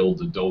have to build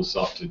the dose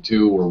up to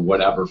 2 or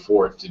whatever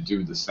for it to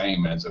do the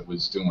same as it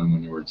was doing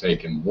when you were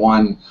taking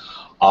 1.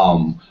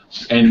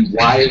 And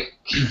why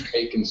keep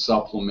taking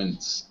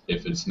supplements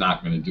if it's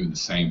not going to do the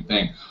same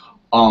thing?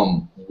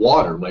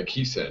 Water, like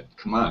he said,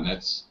 come on,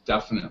 that's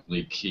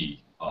definitely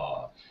key.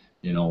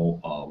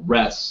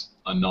 Rest,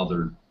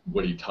 another,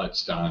 what he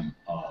touched on.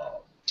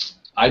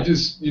 I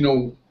just,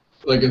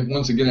 like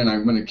once again, and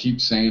I'm going to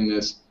keep saying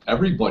this,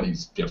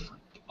 everybody's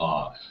different.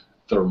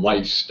 Their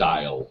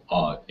lifestyle,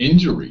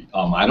 injury.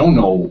 I don't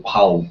know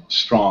how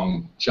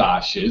strong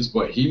Josh is,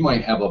 but he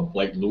might have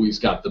like Louis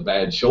got the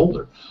bad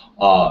shoulder.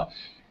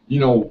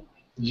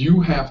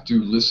 You have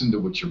to listen to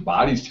what your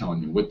body's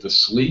telling you. With the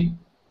sleep,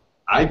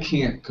 I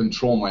can't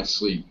control my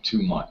sleep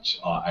too much.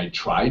 I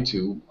try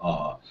to.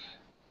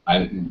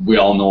 We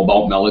all know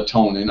about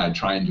melatonin. I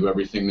try and do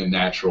everything the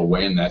natural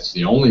way, and that's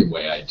the only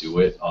way I do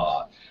it.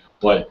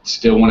 But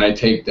still, when I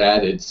take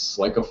that, it's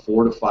like a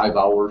 4 to 5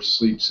 hour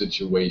sleep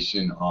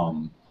situation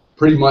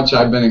pretty much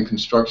I've been in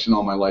construction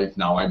all my life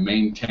now. I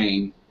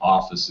maintain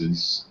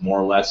offices, more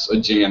or less a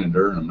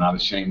janitor, and I'm not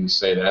ashamed to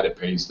say that. It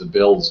pays the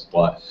bills.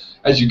 But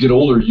as you get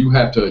older, you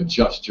have to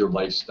adjust your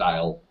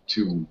lifestyle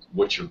to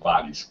what your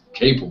body's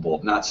capable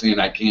of. Not saying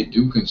I can't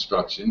do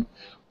construction,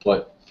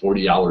 but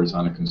 40 hours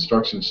on a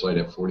construction site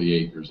at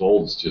 48 years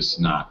old is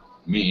just not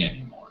me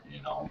anymore,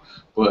 you know.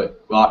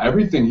 But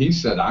everything he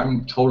said,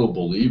 I'm a total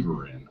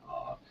believer in.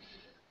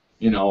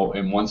 You know,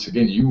 and once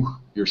again, you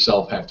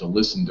yourself have to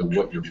listen to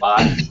what your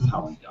body's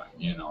telling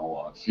you. You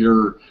know, if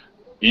you're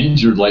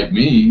injured like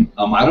me,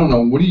 I don't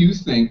know, what do you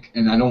think,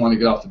 and I don't want to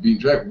get off the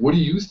beaten track, what do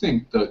you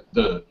think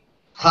the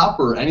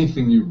proper,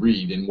 anything you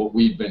read and what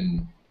we've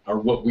been, or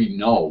what we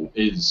know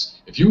is,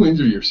 if you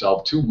injure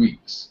yourself 2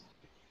 weeks,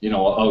 you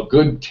know, a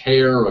good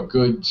tear, a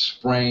good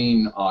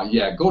sprain,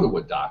 yeah, go to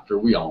a doctor,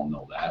 we all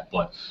know that,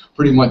 but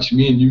pretty much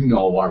me and you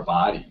know our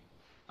body.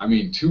 I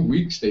mean, 2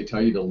 weeks they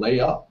tell you to lay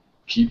up.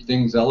 Keep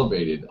things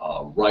elevated,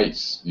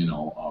 rice, you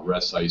know,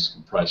 rest, ice,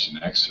 compression,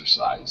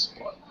 exercise.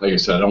 But like I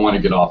said, I don't want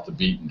to get off the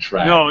beaten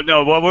track. No.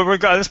 Well, we've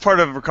got this part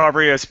of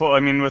recovery, I suppose.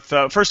 I mean, with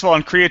first of all,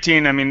 on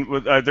creatine, I mean,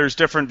 with, there's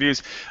different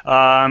views.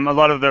 A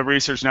lot of the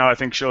research now, I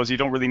think, shows you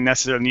don't really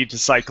necessarily need to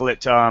cycle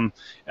it.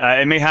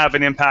 It may have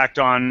an impact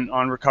on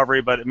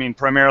recovery, but I mean,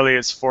 primarily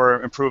it's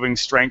for improving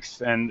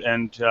strength and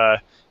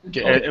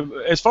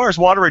as far as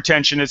water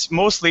retention, it's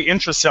mostly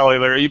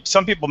intracellular.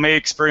 Some people may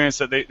experience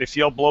that they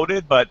feel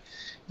bloated, but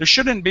there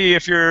shouldn't be,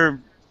 if your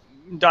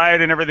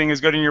diet and everything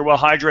is good and you're well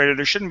hydrated,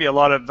 there shouldn't be a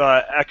lot of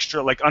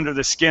extra, like, under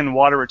the skin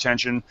water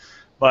retention.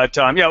 But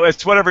yeah,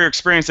 it's whatever your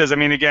experience is. I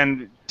mean,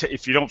 again,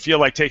 if you don't feel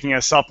like taking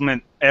a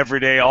supplement every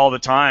day all the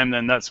time,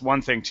 then that's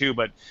one thing too.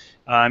 But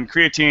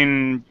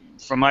creatine,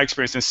 from my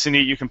experience, and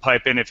Suneet, you can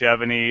pipe in if you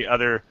have any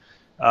other,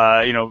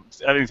 you know,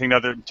 anything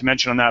other to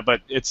mention on that. But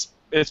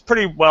it's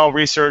pretty well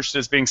researched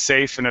as being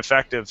safe and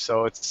effective,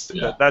 so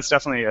that's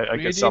definitely a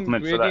good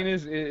supplement for that.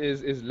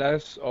 Creatine is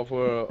less of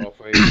a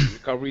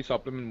recovery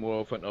supplement, more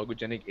of an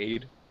ergogenic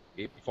aid,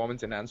 a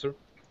performance enhancer.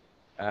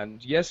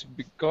 And yes,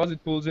 because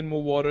it pulls in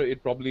more water,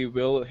 it probably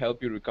will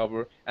help you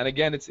recover. And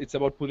again, it's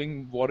about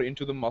pulling water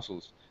into the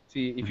muscles.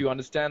 See, if you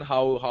understand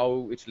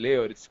how it's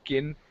layered, it's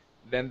skin,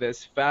 then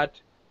there's fat,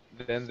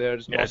 then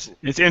there's muscle.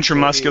 It's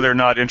intramuscular,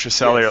 not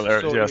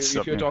intracellular. Yes,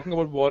 so if you're talking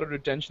about water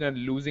retention and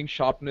losing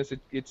sharpness,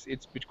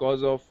 it's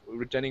because of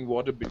retaining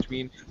water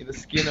between the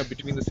skin or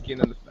between the skin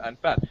and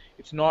fat.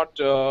 It's not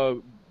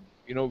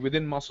you know,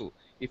 within muscle.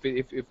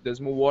 If there's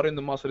more water in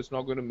the muscle, it's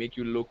not going to make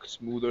you look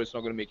smoother. It's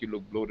not going to make you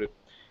look bloated.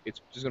 It's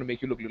just going to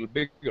make you look a little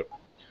bigger.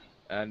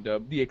 And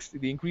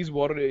the increased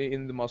water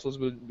in the muscles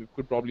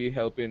could probably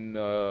help in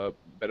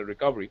better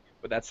recovery,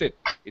 but that's it.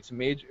 It's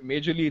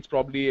majorly it's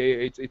probably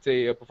it's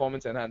a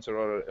performance enhancer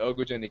or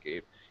ergogenic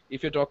aid.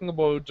 If you're talking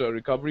about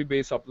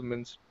recovery-based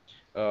supplements,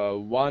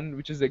 one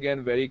which is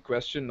again very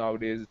questioned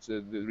nowadays,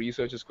 the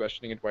research is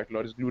questioning it quite a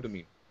lot, is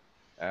glutamine.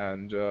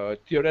 And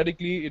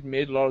theoretically, it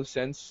made a lot of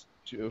sense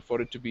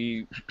for it to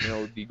be, you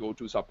know, the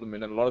go-to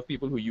supplement. And a lot of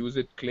people who use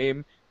it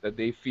claim that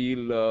they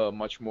feel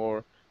much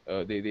more.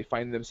 They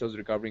find themselves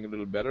recovering a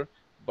little better,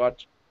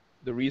 but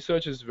the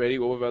research is very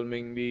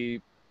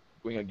overwhelmingly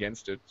going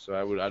against it. So I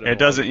don't know.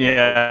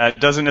 It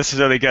doesn't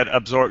necessarily get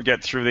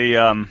through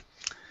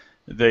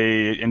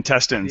the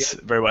intestines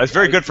very well. It's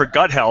very good for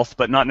gut health,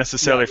 but not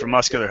necessarily for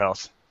muscular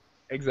health.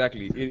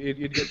 Exactly.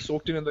 It gets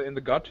soaked in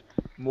the gut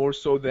more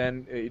so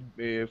than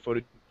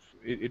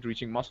it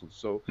reaching muscles.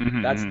 So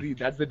that's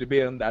the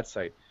debate on that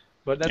side.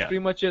 But that's pretty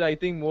much it. I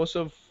think most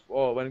of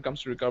when it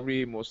comes to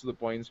recovery, most of the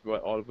points,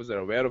 all of us are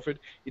aware of it.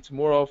 It's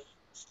more of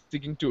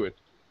sticking to it.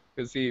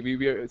 Because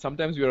see,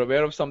 sometimes we're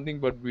aware of something,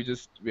 but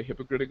we're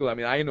hypocritical. I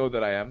mean, I know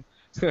that I am.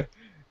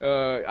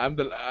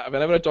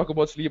 Whenever I talk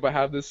about sleep, I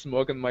have this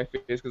smirk on my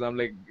face because I'm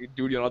like,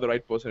 dude, you're not the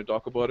right person to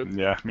talk about it.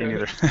 Yeah, me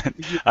neither.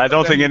 I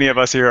don't think any of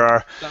us here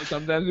are.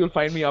 Sometimes you'll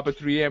find me up at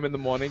 3 a.m. in the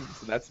morning,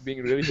 so that's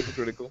being really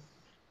hypocritical.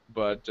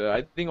 But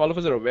I think all of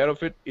us are aware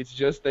of it. It's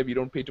just that we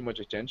don't pay too much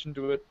attention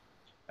to it.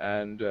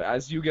 And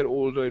as you get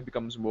older, it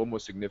becomes more and more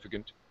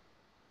significant.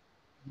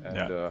 And,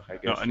 I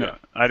guess,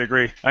 I'd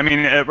agree. I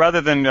mean,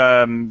 rather than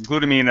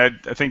glutamine,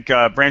 I think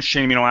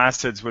branched-chain amino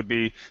acids would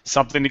be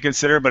something to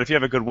consider. But if you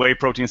have a good whey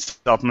protein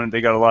supplement,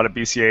 they got a lot of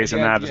BCAAs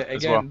in that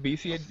as well.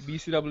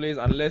 BCAAs,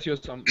 unless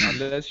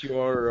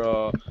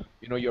your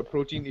you know, your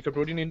protein, if your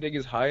protein intake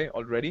is high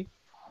already,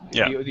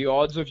 the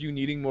odds of you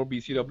needing more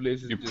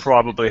BCAAs you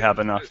probably have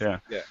enough.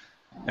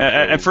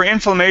 And for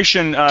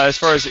inflammation, as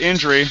far as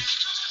injury,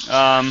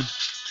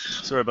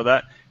 sorry about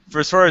that.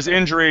 As far as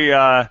injury,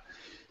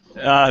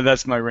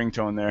 that's my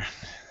ringtone there.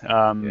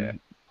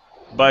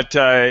 But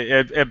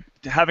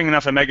having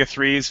enough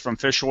omega-3s from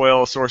fish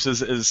oil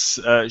sources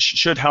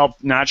should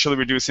help naturally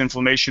reduce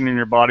inflammation in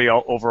your body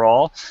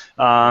overall.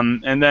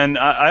 And then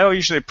I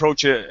usually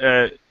approach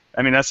it.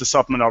 I mean, that's a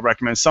supplement I'll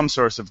recommend, some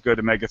source of good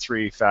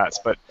omega-3 fats.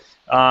 But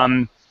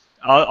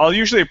I'll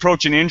usually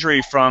approach an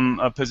injury from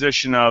a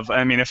position of,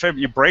 I mean, if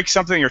you break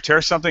something or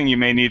tear something, you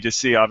may need to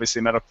see, obviously,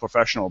 a medical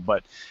professional.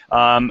 But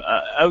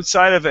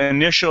outside of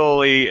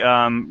initially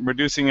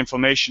reducing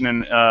inflammation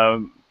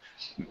and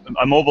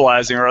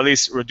immobilizing or at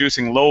least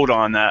reducing load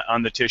on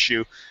the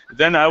tissue.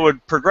 Then I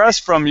would progress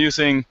from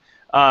using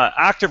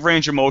active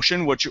range of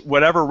motion,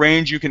 whatever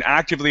range you can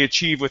actively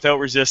achieve without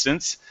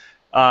resistance,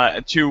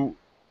 to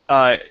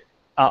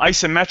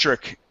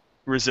isometric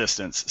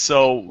resistance.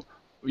 So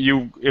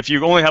if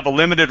you only have a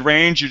limited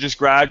range, you just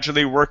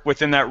gradually work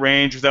within that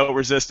range without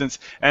resistance.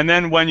 And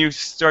then when you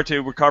start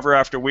to recover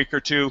after a week or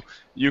two,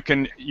 you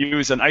can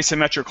use an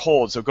isometric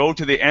hold. So go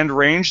to the end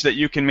range that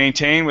you can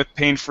maintain with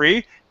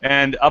pain-free,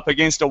 and up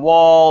against a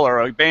wall or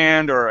a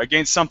band or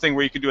against something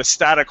where you can do a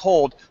static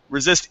hold,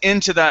 resist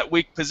into that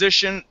weak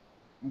position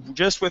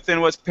just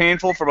within what's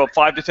painful for about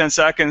 5 to 10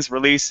 seconds,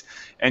 release,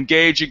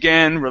 engage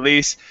again,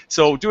 release.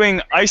 So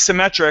doing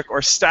isometric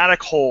or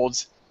static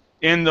holds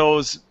in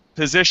those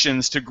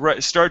positions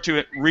to start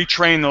to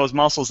retrain those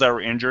muscles that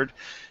were injured.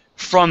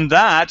 From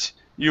that,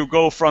 you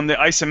go from the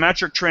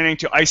isometric training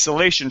to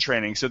isolation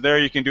training. So there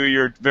you can do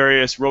your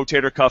various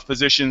rotator cuff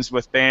positions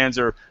with bands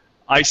or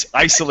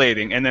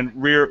isolating, and then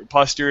rear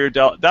posterior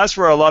delt. That's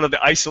where a lot of the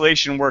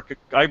isolation work.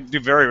 I do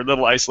very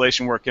little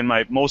isolation work in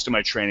most of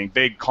my training,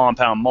 big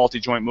compound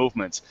multi-joint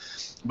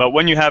movements. But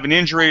when you have an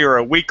injury or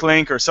a weak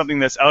link or something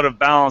that's out of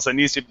balance that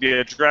needs to be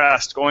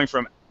addressed, going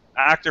from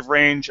active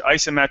range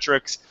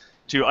isometrics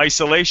to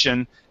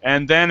isolation,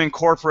 and then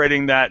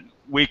incorporating that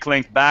weak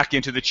link back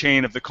into the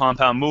chain of the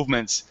compound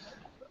movements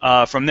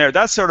from there.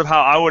 That's sort of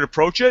how I would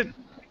approach it,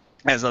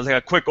 as like a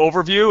quick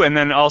overview, and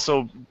then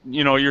also,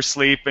 your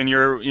sleep and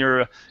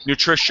your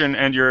nutrition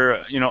and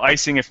your,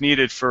 icing if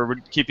needed for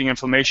keeping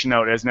inflammation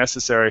out as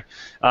necessary.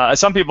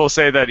 Some people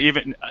say that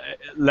even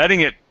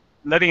letting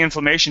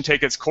inflammation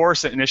take its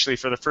course initially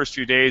for the first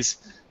few days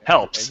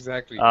helps.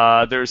 Exactly.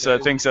 There's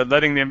things that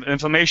letting the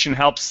inflammation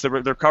helps the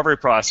recovery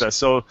process.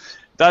 So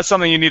that's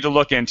something you need to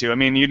look into. I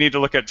mean, you need to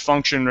look at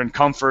function and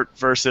comfort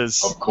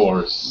versus, of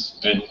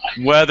course, and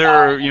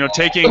whether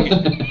taking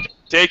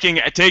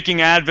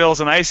Advils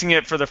and icing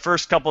it for the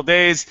first couple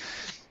days,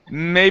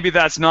 maybe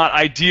that's not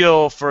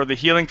ideal for the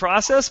healing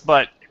process.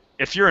 But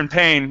if you're in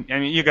pain, I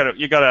mean, you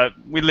gotta.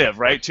 We live,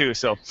 right, too.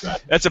 So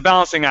that's a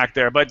balancing act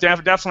there. But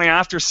definitely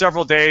after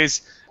several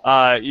days,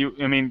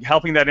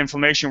 helping that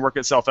inflammation work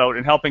itself out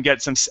and helping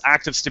get some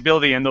active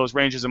stability in those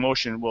ranges of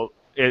motion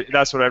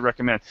that's what I'd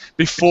recommend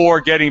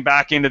before getting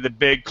back into the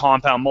big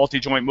compound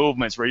multi-joint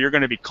movements where you're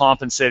going to be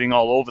compensating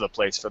all over the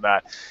place for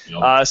that.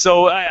 Yep.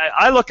 So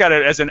I look at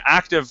it as an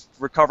active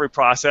recovery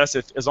process,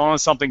 as long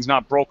as something's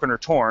not broken or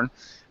torn,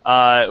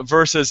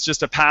 versus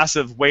just a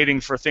passive waiting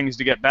for things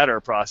to get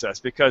better process.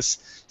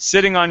 Because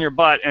sitting on your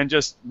butt and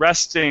just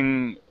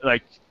resting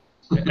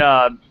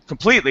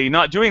completely,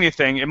 not doing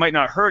anything, it might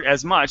not hurt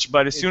as much,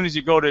 but as soon as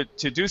you go to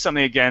do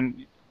something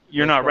again,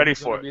 you're not ready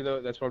for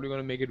it. That's probably going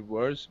to make it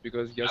worse,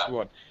 because guess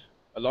what?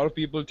 A lot of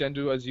people tend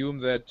to assume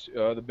that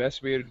the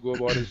best way to go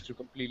about it is to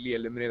completely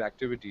eliminate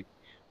activity.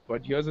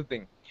 But here's the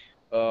thing.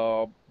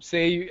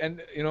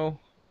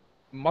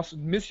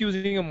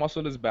 Misusing a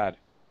muscle is bad.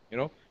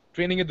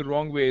 Training it the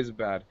wrong way is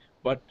bad.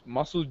 But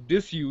muscle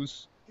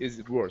disuse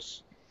is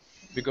worse.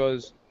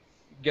 Because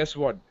guess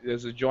what?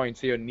 There's a joint,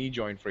 say a knee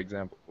joint, for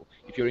example.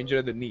 If you're injured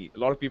at the knee, a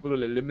lot of people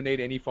will eliminate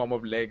any form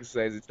of leg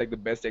exercise. It's like the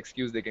best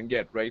excuse they can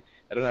get, right?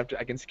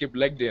 I can skip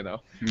leg day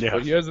now. Yeah.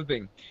 But here's the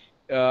thing.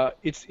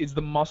 It's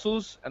the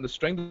muscles and the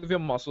strength of your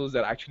muscles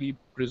that actually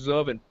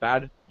preserve and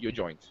pad your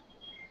joints.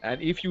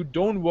 And if you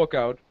don't work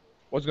out,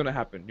 what's going to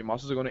happen? Your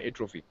muscles are going to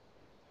atrophy.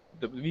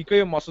 The weaker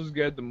your muscles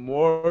get, the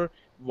more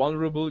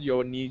vulnerable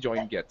your knee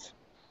joint gets.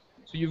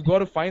 So you've got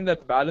to find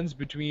that balance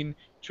between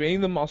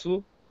training the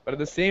muscle, but at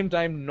the same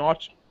time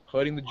not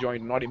hurting the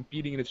joint, not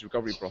impeding in its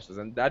recovery process.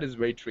 And that is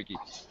very tricky.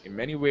 In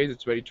many ways,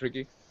 it's very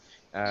tricky.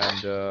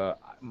 And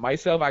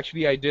myself,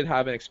 actually, I did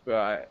have an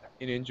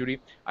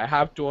injury. I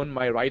have torn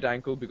my right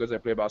ankle because I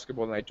play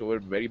basketball, and I tore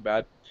it very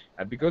bad.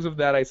 And because of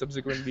that,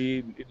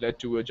 it led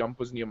to a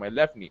jumper's knee on my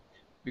left knee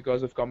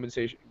because of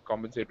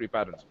compensatory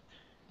patterns.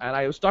 And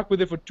I was stuck with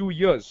it for 2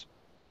 years.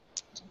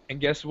 And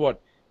guess what?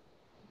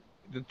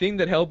 The thing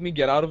that helped me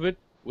get out of it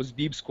was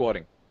deep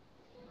squatting.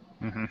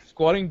 Mm-hmm.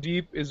 Squatting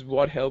deep is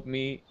what helped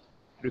me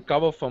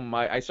recover from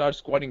I started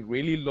squatting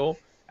really low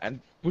and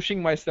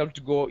pushing myself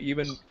to go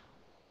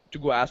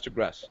ass to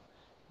grass.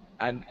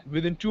 And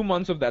within 2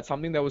 months of that,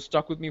 something that was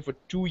stuck with me for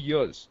 2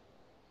 years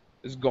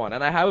is gone.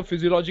 And I have a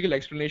physiological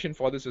explanation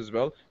for this as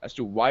well, as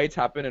to why it's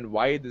happened and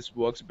why this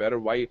works better,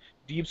 why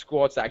deep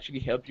squats actually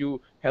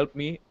help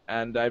me.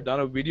 And I've done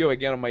a video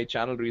again on my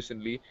channel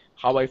recently,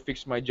 how I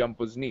fixed my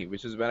jumper's knee,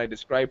 which is when I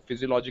describe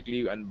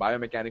physiologically and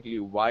biomechanically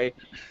why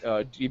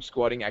deep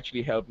squatting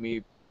actually helped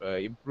me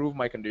improve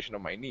my condition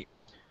of my knee.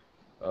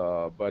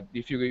 But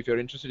if you're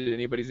interested,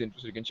 anybody's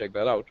interested, you can check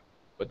that out.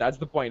 But that's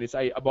the point. It's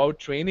about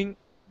training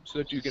so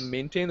that you can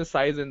maintain the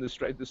size and the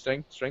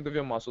strength of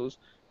your muscles,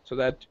 so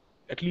that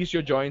at least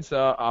your joints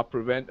are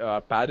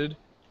padded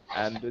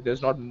and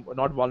there's not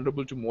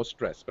vulnerable to more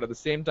stress. But at the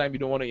same time, you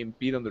don't want to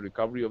impede on the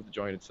recovery of the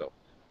joint itself.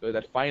 So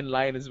that fine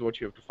line is what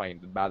you have to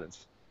find, the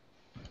balance.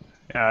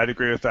 Yeah, I'd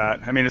agree with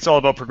that. I mean, it's all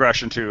about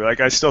progression too. Like,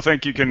 I still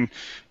think you can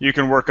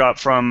work up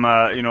from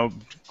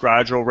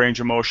gradual range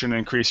of motion,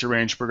 increase your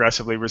range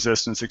progressively,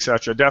 resistance,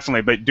 etc.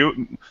 Definitely, but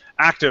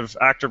active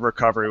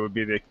recovery would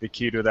be the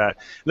key to that.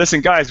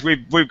 Listen, guys,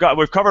 we've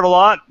covered a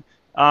lot.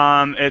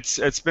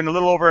 It's been a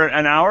little over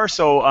an hour,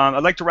 so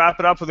I'd like to wrap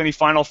it up with any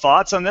final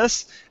thoughts on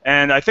this.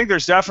 And I think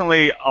there's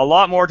definitely a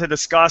lot more to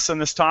discuss on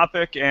this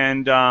topic,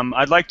 and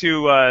I'd like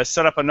to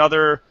set up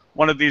another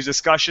one of these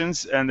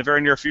discussions in the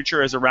very near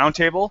future as a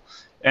roundtable.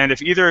 And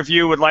if either of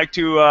you would like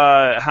to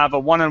have a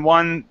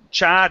one-on-one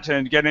chat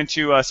and get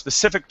into a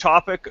specific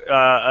topic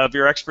of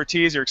your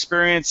expertise or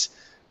experience,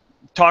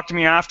 talk to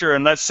me after,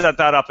 and let's set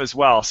that up as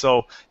well.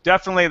 So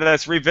definitely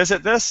let's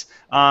revisit this.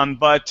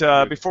 But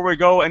before we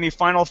go, any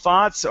final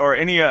thoughts, or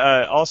any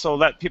also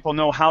let people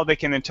know how they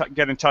can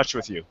get in touch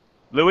with you?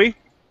 Louis?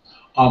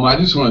 I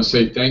just want to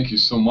say thank you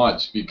so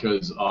much,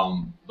 because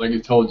like I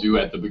told you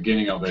at the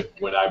beginning of it,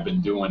 what I've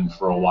been doing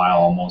for a while,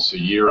 almost a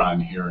year on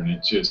here, and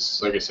it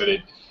just, like I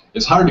said,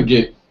 it's hard to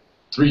get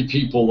 3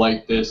 people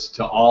like this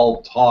to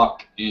all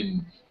talk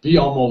and be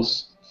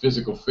almost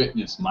physical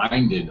fitness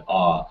minded.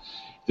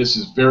 This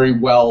is very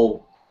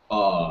well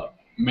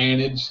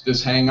managed,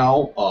 this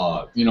hangout.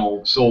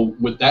 So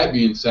with that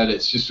being said,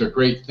 it's just a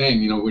great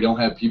thing. We don't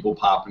have people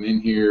popping in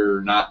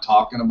here not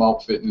talking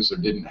about fitness or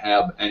didn't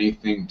have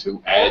anything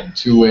to add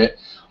to it.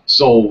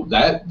 So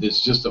that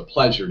is just a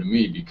pleasure to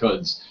me,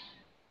 because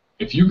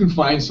if you can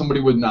find somebody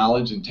with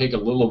knowledge and take a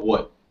little of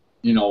what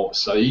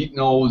Suneet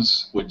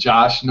knows, what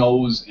Josh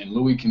knows, and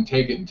Louis can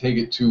take it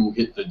to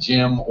hit the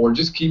gym, or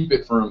just keep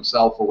it for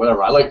himself or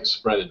whatever. I like to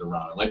spread it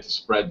around. I like to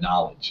spread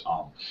knowledge.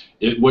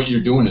 What you're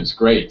doing is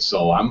great.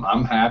 So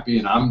I'm happy,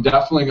 and I'm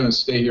definitely going to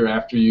stay here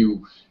after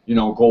you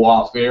go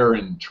off air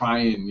and try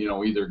and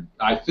either,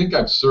 I think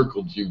I've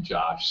circled you,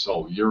 Josh,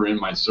 so you're in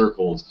my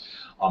circles.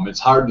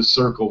 It's hard to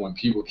circle when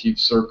people keep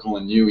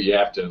circling you. You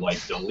have to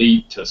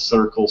delete to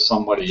circle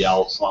somebody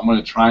else. So I'm going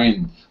to try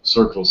and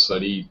circle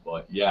Suneet.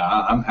 But yeah,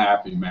 I'm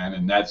happy, man,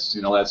 and that's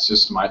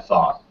just my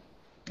thought.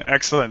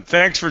 Excellent.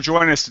 Thanks for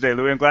joining us today,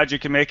 Louis. I'm glad you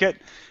can make it.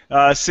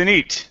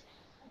 Suneet,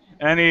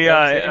 any?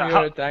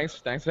 Thanks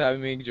for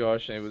having me,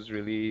 Josh. It was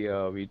really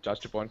we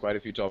touched upon quite a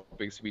few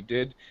topics. We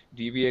did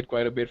deviate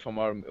quite a bit from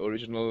our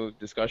original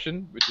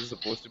discussion, which is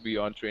supposed to be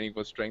on training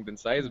for strength and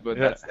size. But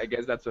I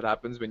guess that's what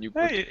happens when you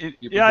put. I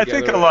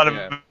think a lot of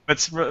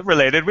it's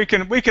related. We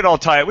could all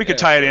tie it. We could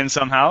tie it in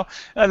somehow,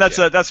 and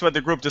that's what the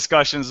group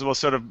discussions will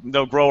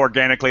they'll grow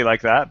organically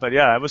like that. But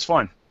yeah, it was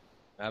fun.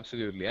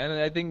 Absolutely, and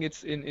I think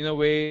it's in a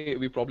way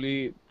we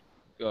probably.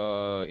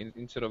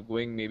 Instead of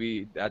going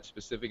maybe that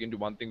specific into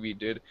one thing, we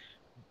did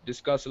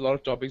discuss a lot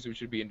of topics which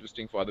should be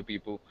interesting for other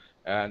people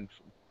and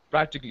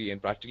practically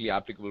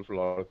applicable for a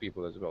lot of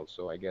people as well.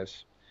 So I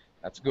guess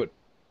that's good.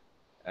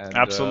 And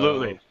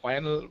absolutely.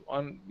 Final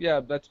on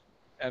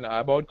and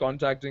about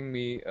contacting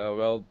me.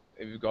 Well,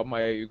 if you got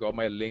my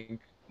link,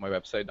 my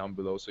website down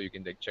below, so you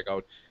can check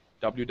out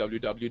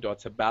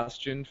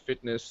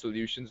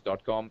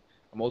www.sebastianfitnesssolutions.com.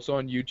 I'm also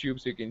on YouTube,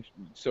 so you can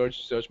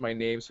search my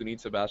name, Suneet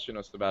Sebastian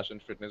or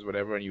Sebastian Fitness,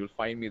 whatever, and you'll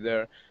find me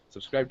there.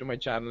 Subscribe to my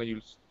channel, you'll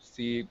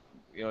see,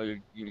 you'll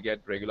get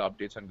regular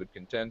updates on good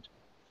content,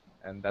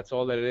 and that's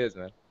all that it is,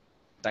 man.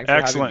 Thanks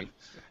for having me.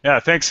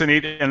 Yeah, thanks,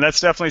 Suneet, and let's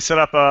definitely set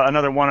up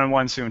another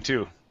one-on-one soon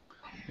too.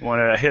 We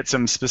want to hit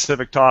some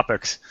specific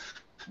topics.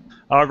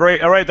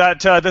 Great. All right.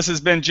 This has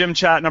been Gym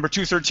Chat number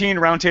 213,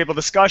 roundtable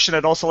discussion.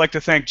 I'd also like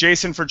to thank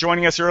Jason for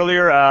joining us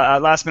earlier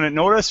at last-minute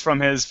notice from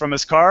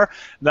his car.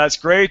 That's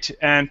great.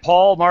 And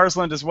Paul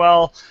Marsland as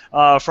well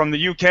from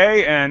the UK.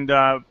 And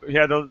he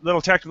had a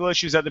little technical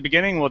issues at the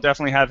beginning. We'll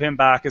definitely have him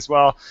back as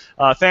well.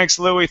 Thanks,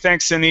 Louis.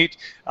 Thanks, Suneet.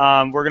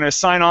 We're going to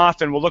sign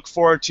off, and we'll look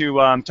forward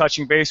to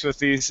touching base with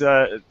these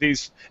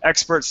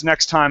experts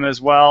next time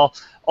as well.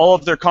 All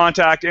of their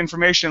contact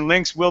information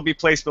links will be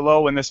placed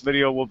below, and this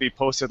video will be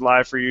posted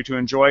live for you to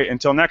enjoy.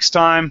 Until next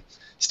time,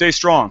 stay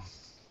strong.